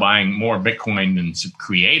PayPal buying more Bitcoin than's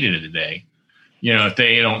created today. If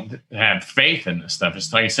they don't have faith in this stuff,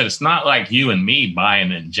 it's like I said, it's not like you and me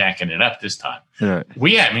buying and jacking it up this time. Right.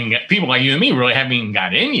 We haven't even got, people like you and me really haven't even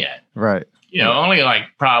got in yet. Right. Only like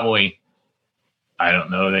probably, I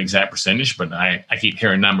don't know the exact percentage, but I keep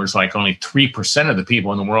hearing numbers like only 3% of the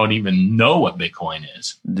people in the world even know what Bitcoin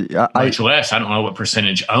is. Much less, I don't know what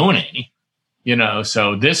percentage own any.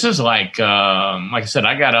 So this is like I said,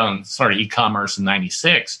 I started e-commerce in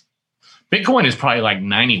 96. Bitcoin is probably like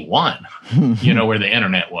 91, where the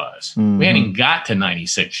internet was. Mm-hmm. We hadn't got to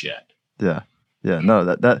 96 yet. Yeah. Yeah.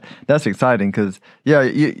 No, that's exciting because,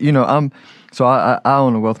 I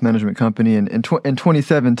own a wealth management company. And in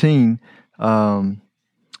 2017,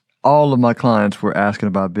 all of my clients were asking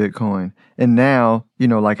about Bitcoin. And now,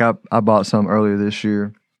 I bought some earlier this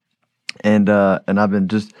year and I've been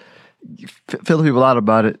just filling people out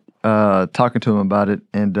about it, talking to them about it,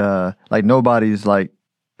 and nobody's like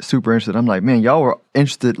super interested. I'm like, man, y'all were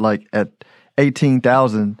interested like at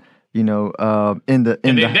 18,000, they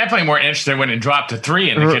definitely weren't interested when it dropped to 3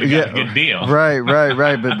 and they could have got a good deal. Right.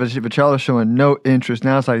 But y'all are showing no interest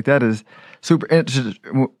now. It's like that is super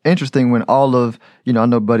interesting when all of I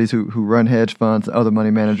know buddies who run hedge funds, other money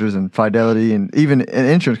managers, and Fidelity, and even an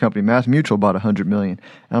insurance company, Mass Mutual, bought $100 million.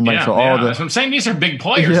 And I'm like, that's what I'm saying. These are big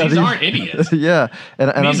players. These aren't idiots. Yeah,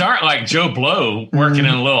 and these aren't like Joe Blow working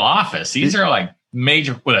in a little office. These are like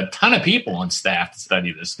major with a ton of people on staff to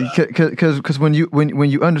study this stuff. Because when you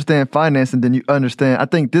understand finance, and then you understand, I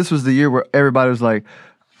think this was the year where everybody was like,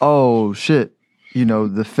 oh shit,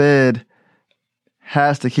 the Fed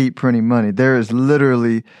has to keep printing money. There is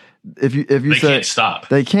literally, if you they say can't stop.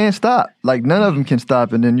 They can't stop. Like none of them can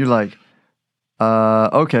stop. And then you're like,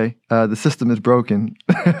 okay, the system is broken.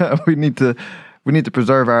 we need to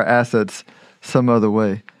preserve our assets some other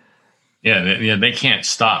way. Yeah, they can't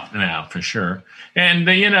stop now for sure. And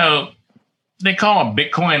they call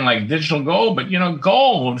Bitcoin like digital gold, but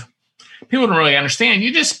gold, people don't really understand.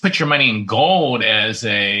 You just put your money in gold as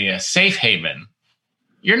a safe haven.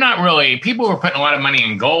 You're not really, people who are putting a lot of money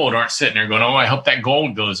in gold aren't sitting there going, oh, I hope that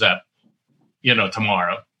gold goes up,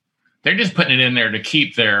 tomorrow. They're just putting it in there to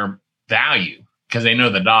keep their value because they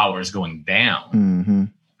know the dollar is going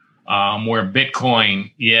down. Mm-hmm. Where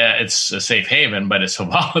Bitcoin, it's a safe haven, but it's so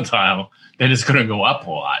volatile that it's going to go up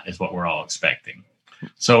a lot is what we're all expecting.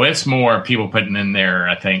 So it's more people putting in there,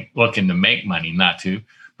 I think, looking to make money, not to.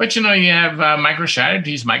 But, you have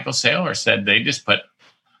MicroStrategies, Michael Saylor said they just put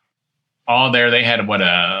all there. They had what,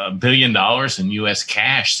 $1 billion in U.S.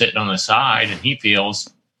 cash sitting on the side, and he feels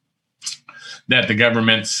that the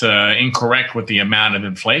government's incorrect with the amount of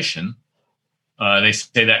inflation. They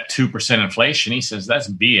say that 2% inflation. He says that's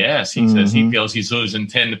BS. He says he feels he's losing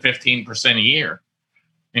 10 to 15% a year.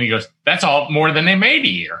 And he goes, that's all more than they made a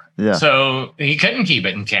year. Yeah. So he couldn't keep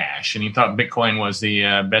it in cash. And he thought Bitcoin was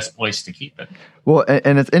the best place to keep it. Well,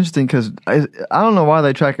 and it's interesting because I don't know why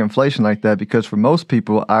they track inflation like that, because for most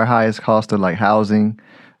people, our highest costs are like housing,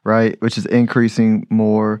 right, which is increasing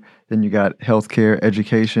more. Then you got healthcare,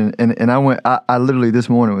 education. And I literally this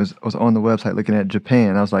morning was on the website looking at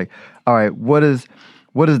Japan. I was like, all right, what does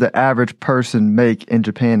the average person make in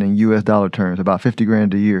Japan in US dollar terms? About 50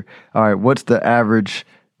 grand a year. All right, what's the average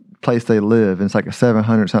place they live? And it's like a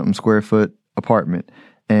 700 something square foot apartment.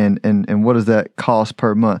 And what does that cost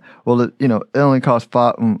per month? Well, it only costs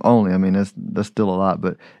only. I mean, that's still a lot,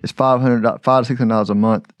 but it's $500 to $600 a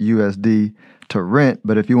month USD to rent.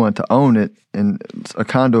 But if you want to own it and a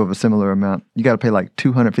condo of a similar amount, you got to pay like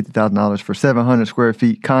 $250,000 for 700 square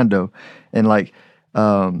feet condo. And like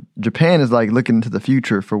Japan is like looking into the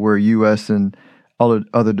future for where U.S. and all the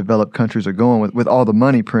other developed countries are going with all the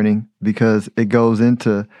money printing, because it goes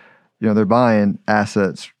into, they're buying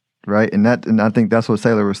assets. Right. And I think that's what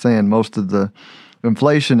Saylor was saying. Most of the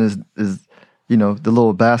inflation is the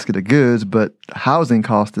little basket of goods, but housing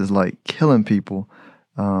cost is like killing people.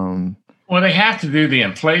 Well, they have to do the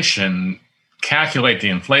inflation, calculate the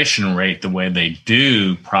inflation rate the way they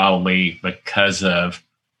do, probably because of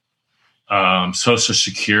Social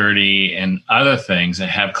Security and other things that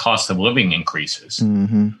have cost of living increases.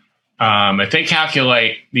 If they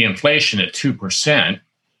calculate the inflation at 2%,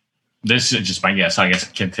 this is just my guess. I guess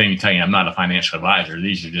I continue to tell you I'm not a financial advisor.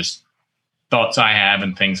 These are just thoughts I have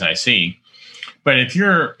and things I see. But if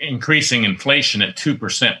you're increasing inflation at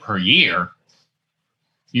 2% per year,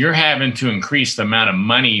 you're having to increase the amount of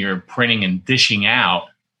money you're printing and dishing out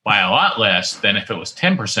by a lot less than if it was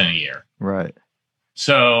 10% a year. Right.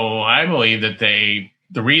 So I believe that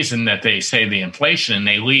the reason that they say the inflation and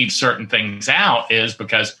they leave certain things out is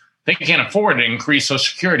because they can't afford to increase Social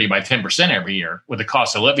Security by 10% every year with the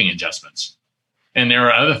cost of living adjustments. And there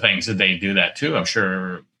are other things that they do that too. I'm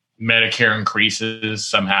sure Medicare increases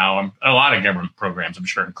somehow. A lot of government programs, I'm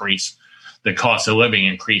sure, increase. The cost of living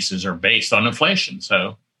increases are based on inflation.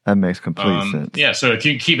 So that makes complete sense. Yeah. So if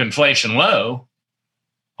you keep inflation low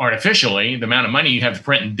artificially, the amount of money you have to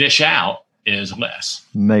print and dish out is less.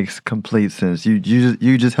 Makes complete sense. You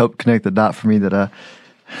just helped connect the dot for me that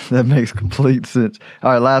makes complete sense.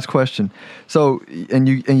 All right, last question. So, and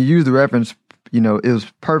you use the reference, it's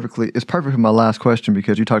perfect for my last question,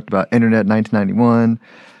 because you talked about internet in 1991.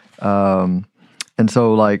 And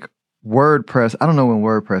so like WordPress, I don't know when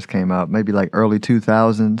WordPress came out, maybe like early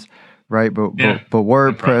 2000s, right? But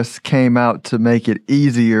WordPress came out to make it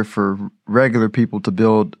easier for regular people to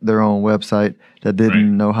build their own website that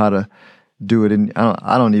didn't know how to do it. And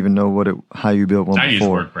I don't even know how you build one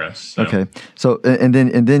before. I use WordPress. So. Okay. So, and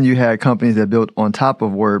then you had companies that built on top of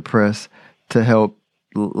WordPress to help,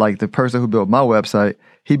 like the person who built my website,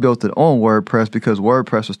 he built it on WordPress because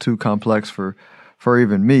WordPress was too complex for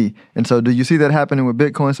even me. And so do you see that happening with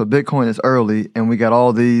Bitcoin? So Bitcoin is early and we got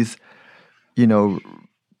all these, it's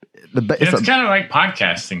kind of like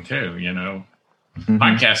podcasting too,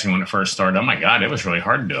 Podcasting when it first started, oh my God, it was really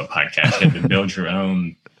hard to do a podcast. You had to build your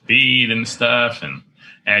own feed and stuff and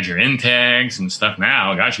add your in tags and stuff.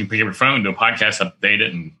 Now, gosh, you can pick up your phone, do a podcast, update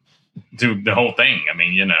it, and do the whole thing.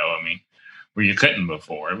 Where you couldn't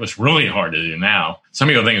before. It was really hard to do now. Some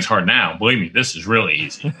people think it's hard now. Believe me, this is really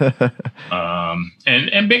easy. And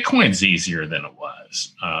Bitcoin's easier than it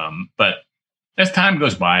was. But as time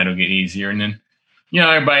goes by, it'll get easier. And then,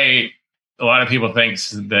 a lot of people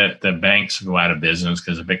thinks that the banks will go out of business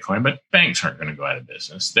because of Bitcoin, but banks aren't going to go out of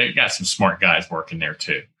business. They've got some smart guys working there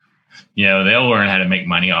too. They'll learn how to make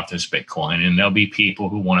money off this Bitcoin, and there'll be people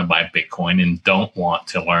who want to buy Bitcoin and don't want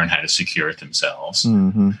to learn how to secure it themselves.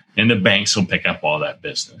 And the banks will pick up all that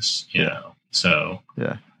business, So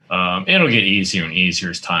it'll get easier and easier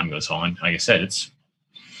as time goes on. Like I said, it's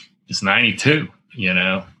 92,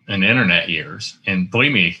 in internet years. And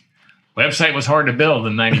believe me, website was hard to build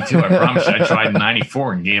in 92. I promise you. I tried in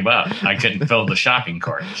 94 and gave up. I couldn't fill the shopping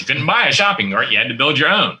cart. You couldn't buy a shopping cart. You had to build your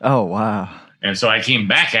own. Oh, wow. And so I came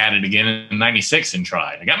back at it again in 96 and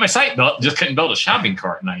tried. I got my site built, just couldn't build a shopping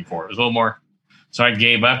cart in 94. It was a little more. So I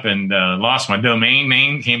gave up and lost my domain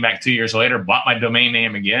name, came back 2 years later, bought my domain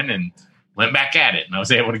name again, and went back at it. And I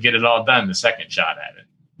was able to get it all done the second shot at it.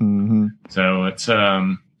 So it's,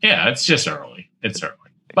 it's just early. It's early.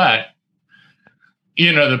 But,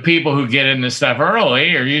 the people who get into stuff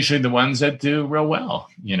early are usually the ones that do real well,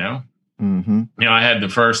 Mm-hmm. I had the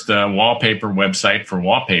first wallpaper website for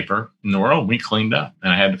wallpaper in the world. We cleaned up.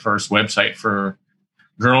 And I had the first website for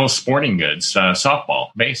girls' sporting goods, softball,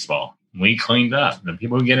 baseball. We cleaned up. The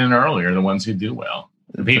people who get in early are the ones who do well.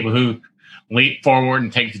 The people who leap forward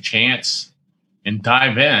and take the chance and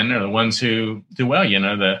dive in are the ones who do well.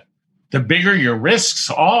 The bigger your risks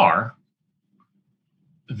are,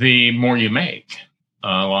 the more you make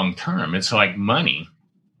long term. It's like money.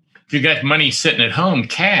 If you got money sitting at home,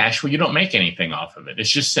 cash, well, you don't make anything off of it. It's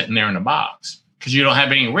just sitting there in a box because you don't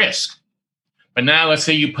have any risk. But now let's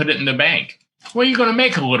say you put it in the bank. Well, you're going to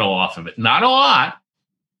make a little off of it. Not a lot,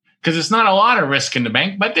 because it's not a lot of risk in the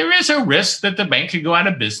bank, but there is a risk that the bank could go out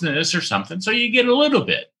of business or something. So you get a little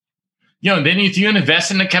bit. And then if you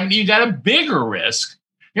invest in the company, you got a bigger risk.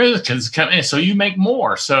 So you make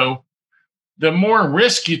more. So the more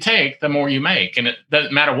risk you take, the more you make. And it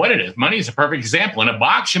doesn't matter what it is. Money is a perfect example. In a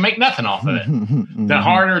box, you make nothing off of it.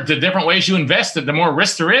 The different ways you invest it, the more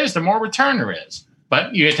risk there is, the more return there is.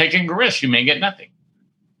 But you're taking a risk, you may get nothing.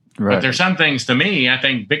 Right. But there's some things, to me, I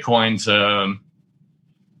think Bitcoin's a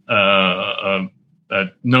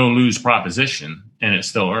no-lose proposition, and it's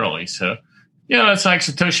still early. So, it's like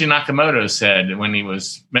Satoshi Nakamoto said when he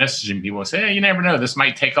was messaging people, say, hey, you never know, this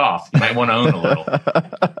might take off. You might want to own a little.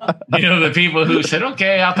 The people who said,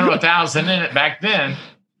 okay, I'll throw 1,000 in it back then.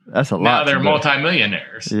 That's a lot. Now they're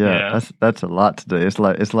multimillionaires. Yeah, that's a lot today. It's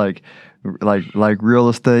like real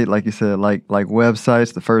estate, like you said, like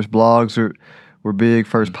websites. The first blogs were big.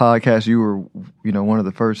 First podcasts, you were one of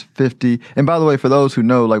the first 50. And by the way, for those who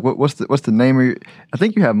know, like what's the name of your? I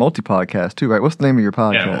think you have multi-podcasts too, right? What's the name of your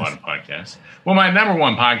podcast? Yeah, a lot of podcasts. Well, my number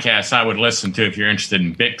one podcast I would listen to if you're interested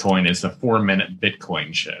in Bitcoin is the 4-Minute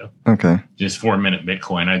Bitcoin Show. Okay. Just 4-Minute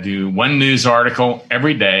Bitcoin. I do one news article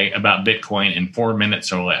every day about Bitcoin in 4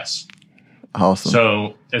 minutes or less. Awesome.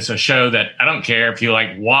 So it's a show that I don't care if you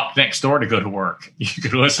walk next door to go to work. You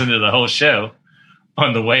could listen to the whole show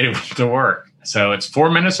on the way to work. So it's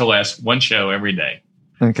 4 minutes or less, one show every day.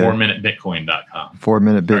 Okay. 4minutebitcoin.com.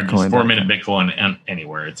 4-Minute Bitcoin. 4-Minute Bitcoin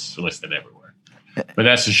anywhere. It's listed everywhere. But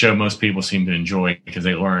that's the show most people seem to enjoy because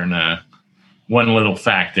they learn one little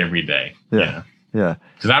fact every day. Yeah.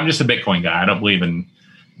 Because I'm just a Bitcoin guy. I don't believe in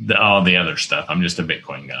all the other stuff. I'm just a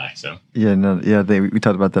Bitcoin guy. So we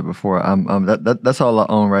talked about that before. That's all I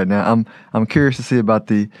own right now. I'm curious to see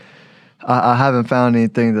about I haven't found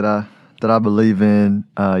anything that I believe in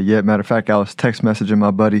yet. Matter of fact, I was text messaging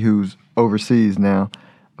my buddy who's overseas now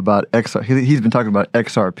about XR. He's been talking about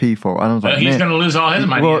XRP for. I was like, he's going to lose all his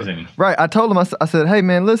money, isn't he? Right. I told him. I said, hey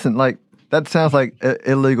man, listen, like that sounds like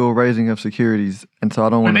illegal raising of securities, and so I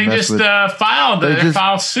don't want to mess with. They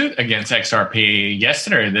filed suit against XRP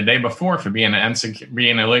yesterday, the day before, for being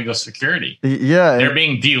illegal security. Yeah, they're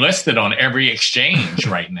being delisted on every exchange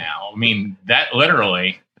right now. I mean, that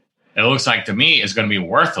literally. It looks like to me is going to be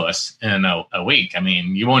worthless in a week. I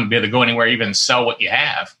mean, you won't be able to go anywhere, even sell what you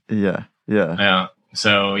have. Yeah.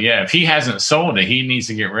 So, if he hasn't sold it, he needs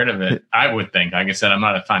to get rid of it. I would think. Like I said, I'm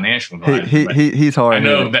not a financial guy. He's hard. I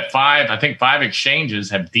know that five exchanges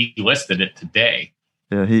have delisted it today.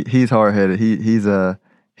 Yeah, he's hard headed. He's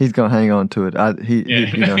gonna hang on to it.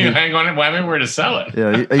 Hang on it. Well, I mean, where to sell it?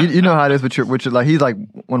 Yeah, you know how it is with your like. He's like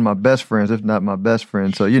one of my best friends, if not my best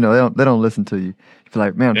friend. So they don't listen to you. He's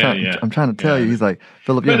like, man, I'm trying to tell you. He's like,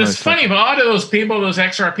 Philip. But it's funny. But a lot of those people, those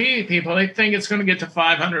XRP people, they think it's going to get to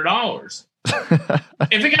 $500.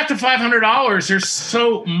 If it got to $500, there's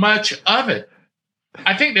so much of it.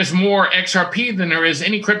 I think there's more XRP than there is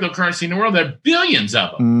any cryptocurrency in the world. There are billions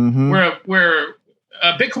of them. Mm-hmm. Where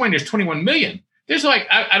Bitcoin, there's 21 million. There's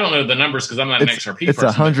I don't know the numbers because I'm not an XRP person. It's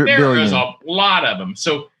 100 billion. There is a lot of them.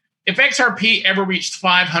 So if XRP ever reached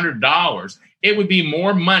 $500, it would be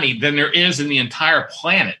more money than there is in the entire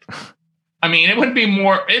planet. I mean, it'd be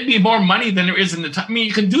more money than there is in the I mean,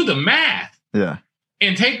 you can do the math. Yeah.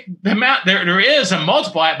 And take the amount there is and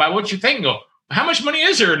multiply it by what you think and go, how much money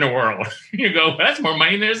is there in the world? You go, that's more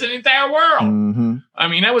money than there is in the entire world. Mm-hmm. I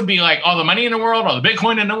mean, that would be like all the money in the world, all the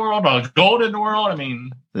Bitcoin in the world, all the gold in the world. I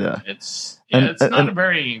mean, it's not a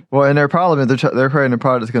very... Well, and their problem is they're creating a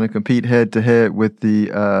product that's going to compete head-to-head with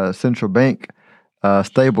the central bank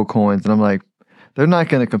stable coins. And I'm like, they're not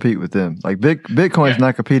going to compete with them. Like Bitcoin's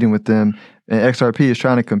not competing with them, and XRP is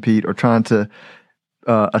trying to compete or trying to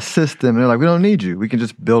assist them. And they're like, we don't need you. We can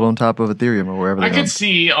just build on top of Ethereum or wherever. I could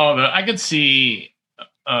see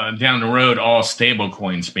down the road all stable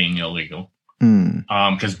coins being illegal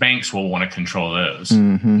because banks will want to control those.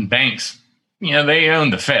 Mm-hmm. Banks, they own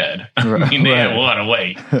the Fed. I mean, they have a lot of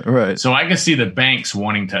weight. Right. So I can see the banks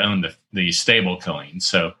wanting to own the stable coins.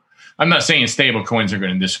 So I'm not saying stable coins are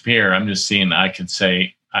going to disappear. I'm just saying I could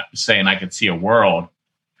see a world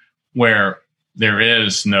where there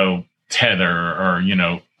is no Tether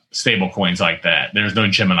or, stable coins like that. There's no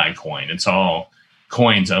Gemini coin. It's all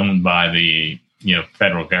coins owned by the,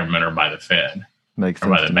 federal government or by the Fed or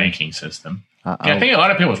by the banking system. I think a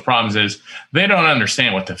lot of people's problems is they don't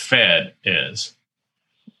understand what the Fed is.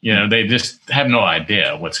 They just have no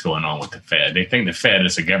idea what's going on with the Fed. They think the Fed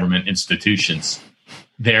is a government institution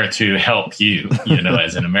there to help you,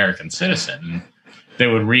 as an American citizen. They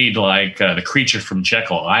would read like The Creature from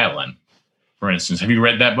Jekyll Island, for instance. Have you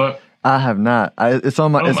read that book? I have not. It's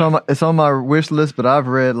on my wish list, but I've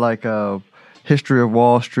read like History of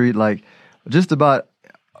Wall Street, like just about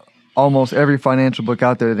almost every financial book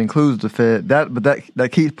out there that includes the Fed. That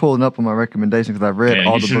keeps pulling up on my recommendation because I've read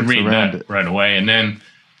all the books around it right away. And then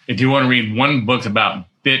if you want to read one book about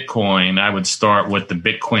Bitcoin, I would start with The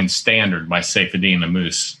Bitcoin Standard by Saifedean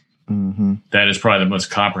Ammous. Mm-hmm. That is probably the most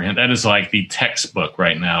comprehensive. That is like the textbook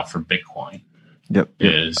right now for Bitcoin. Yep.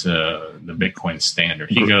 Is the Bitcoin Standard.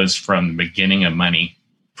 He goes from the beginning of money,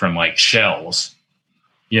 from like shells,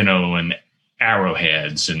 and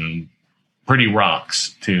arrowheads and pretty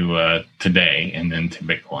rocks to today, and then to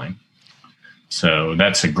Bitcoin. So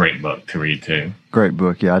that's a great book to read too. Great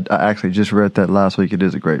book. Yeah, I actually just read that last week. It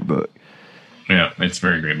is a great book. Yeah, it's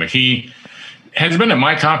very great. But he has been at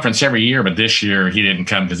my conference every year, but this year he didn't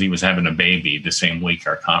come because he was having a baby the same week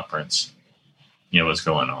our conference was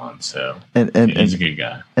going on. So and he's a good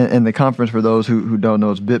guy. And the conference, for those who don't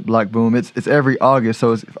know, is Bit Black Boom. It's every August.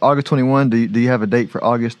 So it's August 21. Do you have a date for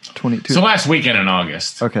August 22? So last weekend in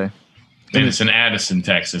August. Okay. And it's in Addison,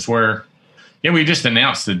 Texas, where we just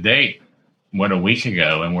announced the date a week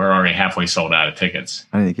ago, and we're already halfway sold out of tickets.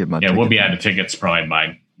 I need to get my ticket. We'll be out of tickets probably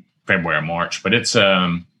by February or March, but it's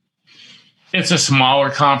a smaller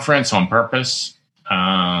conference on purpose.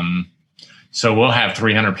 So we'll have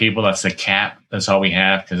 300 people. That's the cap. That's all we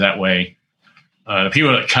have, because that way the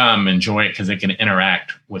people that come enjoy it because they can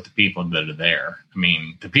interact with the people that are there. I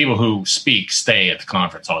mean, the people who speak stay at the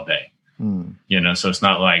conference all day. So it's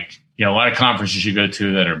not like, a lot of conferences you go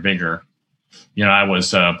to that are bigger. I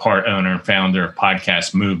was part owner and founder of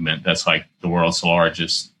Podcast Movement. That's like the world's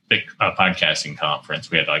largest podcasting conference.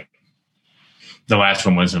 We had the last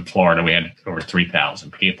one was in Florida. We had over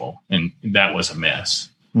 3,000 people, and that was a mess.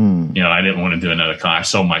 I didn't want to do another conference. I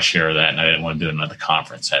sold my share of that, and I didn't want to do another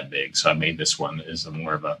conference that big. So I made this one as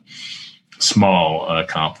more of a small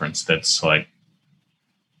conference that's like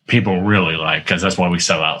people really like, because that's why we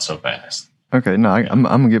sell out so fast. Okay, no, I'm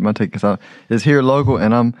gonna get my tickets out. It's here local,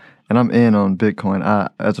 and I'm in on Bitcoin.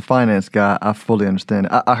 As a finance guy, I fully understand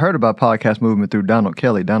it. I heard about Podcast Movement through Donald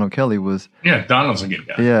Kelly. Donald Kelly was Donald's a good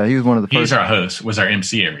guy. Yeah, he was one of the first. He's our host. Was our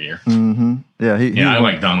MC every year. Mm-hmm. Yeah, I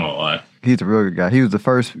like Donald a lot. He's a real good guy. He was the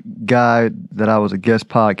first guy that I was a guest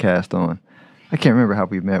podcast on. I can't remember how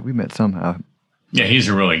we met. We met somehow. Yeah, he's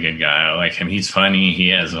a really good guy. I like him. He's funny. He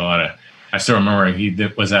has a lot of. I still remember he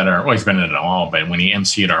was at our. Well, he's been at it all, but when he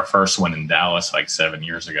emceed our first one in Dallas like 7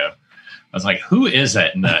 years ago, I was like, "Who is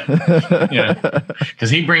that nut?" Because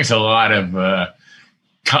he brings a lot of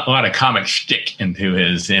comic shtick into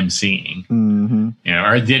his emceeing. Mm-hmm.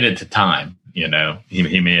 Or did at the time.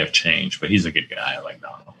 He may have changed, but he's a good guy. I like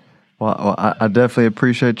Donald. Well, I definitely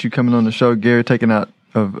appreciate you coming on the show, Gary, taking out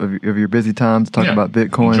of your busy time to talk about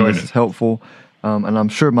Bitcoin. This is helpful, and I'm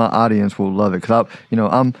sure my audience will love it because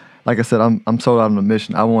I'm like I said, I'm sold out on a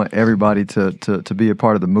mission. I want everybody to be a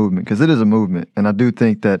part of the movement because it is a movement, and I do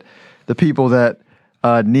think that the people that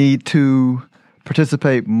need to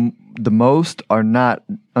participate the most are not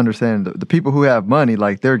understanding. The people who have money,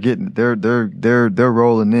 like they're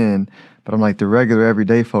rolling in. But I'm like, the regular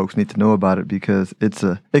everyday folks need to know about it because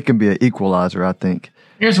it can be an equalizer, I think.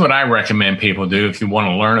 Here's what I recommend people do if you want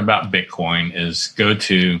to learn about Bitcoin is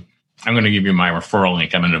I'm going to give you my referral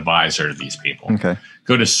link. I'm an advisor to these people. Okay.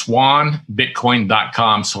 Go to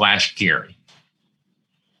swanbitcoin.com/Gary.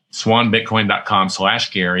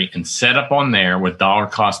 Swanbitcoin.com/Gary and set up on there with dollar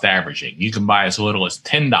cost averaging. You can buy as little as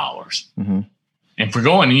 $10. Mm-hmm. And if we're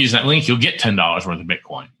going to use that link, you'll get $10 worth of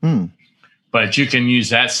Bitcoin. But you can use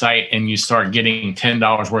that site and you start getting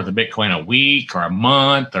 $10 worth of Bitcoin a week or a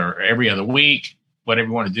month or every other week, whatever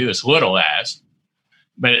you want to do, as little as.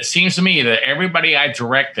 But it seems to me that everybody I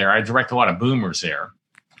direct there, I direct a lot of boomers there.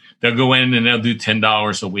 They'll go in and they'll do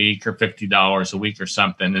 $10 a week or $50 a week or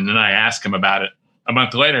something. And then I ask them about it a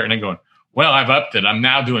month later and they're going, well, I've upped it. I'm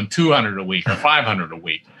now doing $200 a week or $500 a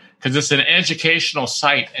week because it's an educational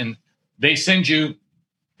site. And they send you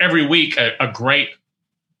every week a great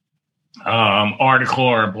article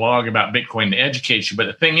or a blog about Bitcoin to educate you. But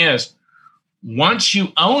the thing is, once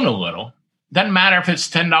you own a little, doesn't matter if it's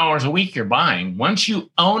 $10 a week you're buying. Once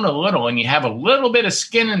you own a little and you have a little bit of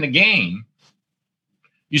skin in the game,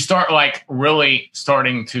 you start like really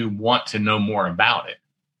starting to want to know more about it.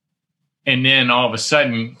 And then all of a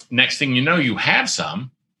sudden, next thing you know, you have some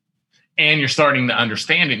and you're starting to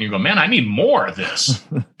understand it. And you go, man, I need more of this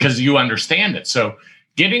because you understand it. So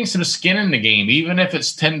getting some skin in the game, even if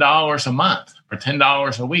it's $10 a month or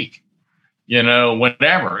 $10 a week,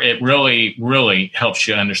 whatever, it really, really helps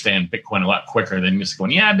you understand Bitcoin a lot quicker than just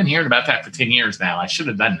going, I've been hearing about that for 10 years now. I should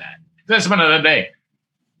have done that. That's another day.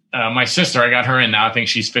 My sister, I got her in now. I think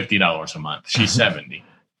she's $50 a month. She's 70.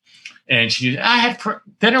 And I had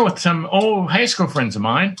dinner with some old high school friends of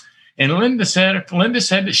mine. And Linda said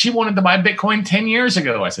that she wanted to buy Bitcoin 10 years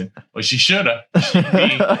ago. I said, well, she should have. She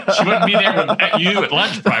wouldn't be there with you at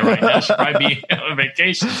lunch probably right now. She'd probably be on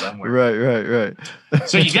vacation somewhere. Right.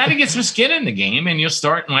 So you got to get some skin in the game and you'll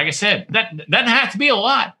start. And like I said, that doesn't have to be a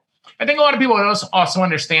lot. I think a lot of people also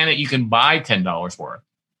understand that you can buy $10 worth.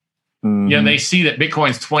 Mm-hmm. They see that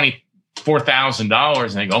Bitcoin's $24,000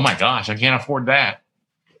 and they go, oh my gosh, I can't afford that.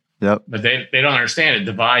 Yep. But they don't understand it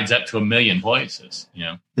divides up to 1 million places,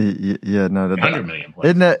 Yeah, no. 100 million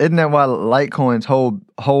places. Isn't that why Litecoin's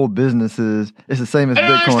whole businesses, it's the same as Bitcoin. I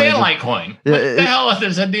don't understand Litecoin. Yeah, what the hell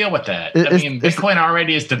is the deal with that? Bitcoin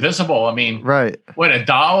already is divisible. I mean, right. What,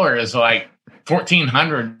 $1 is like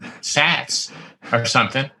 1,400 sats or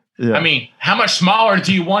something. Yeah. I mean, how much smaller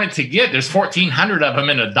do you want it to get? There's 1,400 of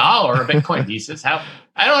them in $1 of Bitcoin pieces. I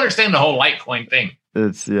don't understand the whole Litecoin thing.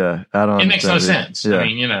 I don't. It makes no sense. Yeah.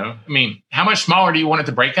 I mean, how much smaller do you want it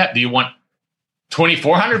to break up? Do you want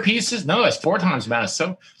 2,400 pieces? No, that's 4 times the amount.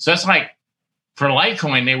 So that's like for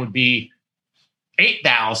Litecoin, they would be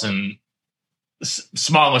 8,000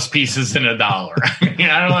 smallest pieces in $1.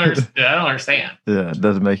 I don't understand. Yeah, it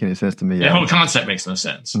doesn't make any sense to me. The whole concept makes no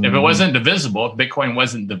sense. Mm-hmm. If it wasn't divisible, if Bitcoin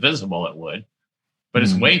wasn't divisible, it would. But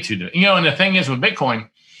it's way too. And the thing is with Bitcoin,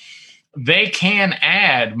 they can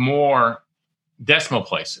add more decimal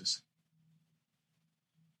places.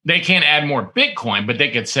 They can't add more Bitcoin, but they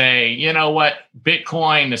could say, you know what,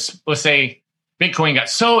 let's say Bitcoin got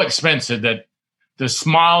so expensive that the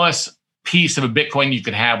smallest piece of a Bitcoin you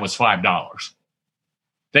could have was $5.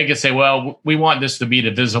 They could say, well, we want this to be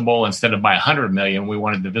divisible instead of by 100 million, we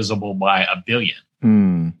want it divisible by 1 billion.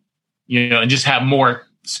 And just have more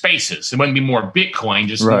spaces. It wouldn't be more Bitcoin,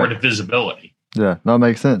 just more divisibility. Yeah, that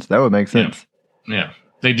makes sense. That would make sense. Yeah.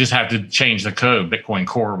 They just have to change the code. Bitcoin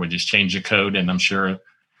Core would just change the code, and I'm sure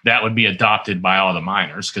that would be adopted by all the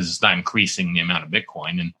miners because it's not increasing the amount of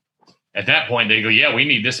Bitcoin. And at that point, they go, yeah, we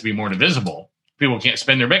need this to be more divisible. People can't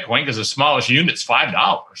spend their Bitcoin because the smallest unit's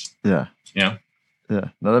 $5. Yeah. Yeah. Yeah.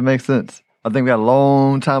 No, that makes sense. I think we got a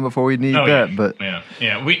long time before we need that. But yeah.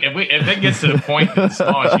 If it gets to the point that the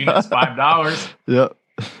smallest unit's $5, yep.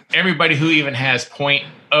 Everybody who even has 0.01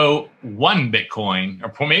 Bitcoin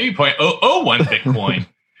or maybe 0.001 Bitcoin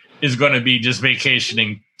is going to be just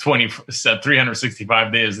vacationing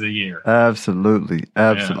 365 days of the year. Absolutely.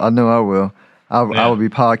 Yeah. I know I will. I will be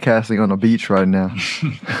podcasting on a beach right now.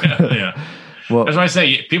 Yeah. Well, that's why I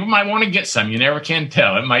say people might want to get some. You never can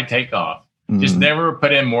tell. It might take off. Just never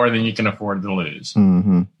put in more than you can afford to lose.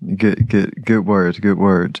 Mm-hmm. Good words. Good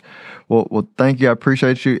words. Well, thank you. I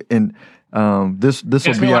appreciate you. And this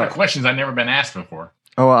will be a lot of questions I've never been asked before.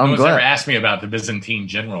 Oh, I'm glad. No one's ever asked me about the Byzantine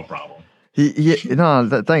general problem.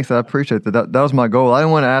 Thanks. I appreciate that. That was my goal. I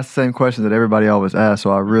didn't want to ask the same questions that everybody always asks,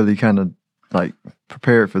 so I really kind of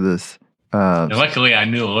prepared for this. Luckily, I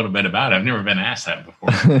knew a little bit about it. I've never been asked that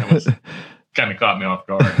before. That was kind of caught me off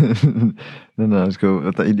guard. No, it's cool.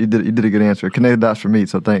 You did a good answer. Connected dots for me.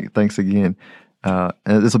 So thanks again. And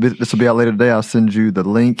this will be out later today. I'll send you the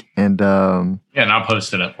link and and I'll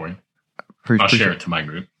post it up for you. I'll share it to my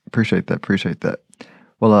group. Appreciate that.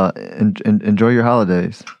 Well, enjoy your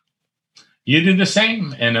holidays. You do the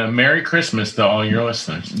same, and a Merry Christmas to all your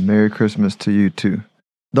listeners. Merry Christmas to you too.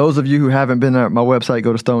 Those of you who haven't been at my website,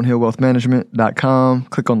 go to stonehillwealthmanagement.com.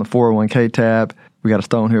 Click on the 401k tab. We got a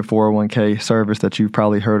Stonehill 401k service that you've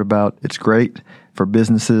probably heard about. It's great for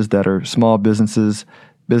businesses that are small businesses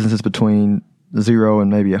between 0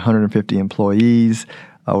 and maybe 150 employees.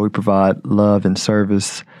 We provide love and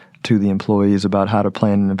service to the employees about how to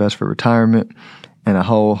plan and invest for retirement and a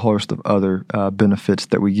whole host of other benefits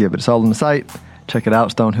that we give. It's all on the site. Check it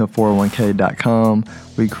out, stonehill401k.com.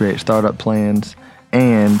 We create startup plans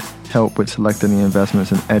and help with selecting the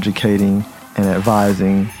investments and educating and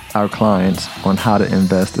advising our clients on how to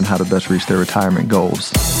invest and how to best reach their retirement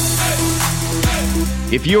goals.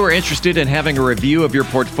 If you are interested in having a review of your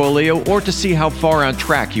portfolio or to see how far on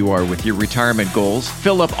track you are with your retirement goals,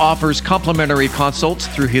 Philip offers complimentary consults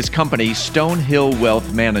through his company, Stonehill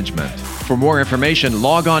Wealth Management. For more information,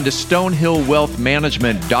 log on to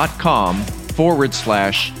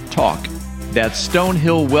stonehillwealthmanagement.com/talk. That's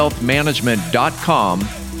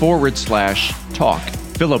stonehillwealthmanagement.com/talk.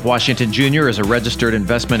 Philip Washington Jr. is a registered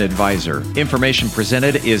investment advisor. Information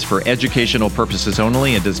presented is for educational purposes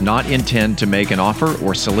only and does not intend to make an offer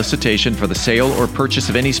or solicitation for the sale or purchase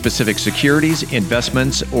of any specific securities,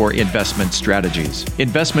 investments, or investment strategies.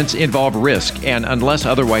 Investments involve risk and, unless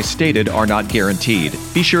otherwise stated, are not guaranteed.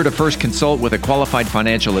 Be sure to first consult with a qualified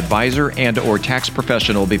financial advisor and/or tax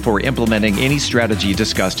professional before implementing any strategy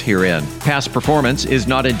discussed herein. Past performance is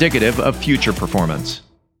not indicative of future performance.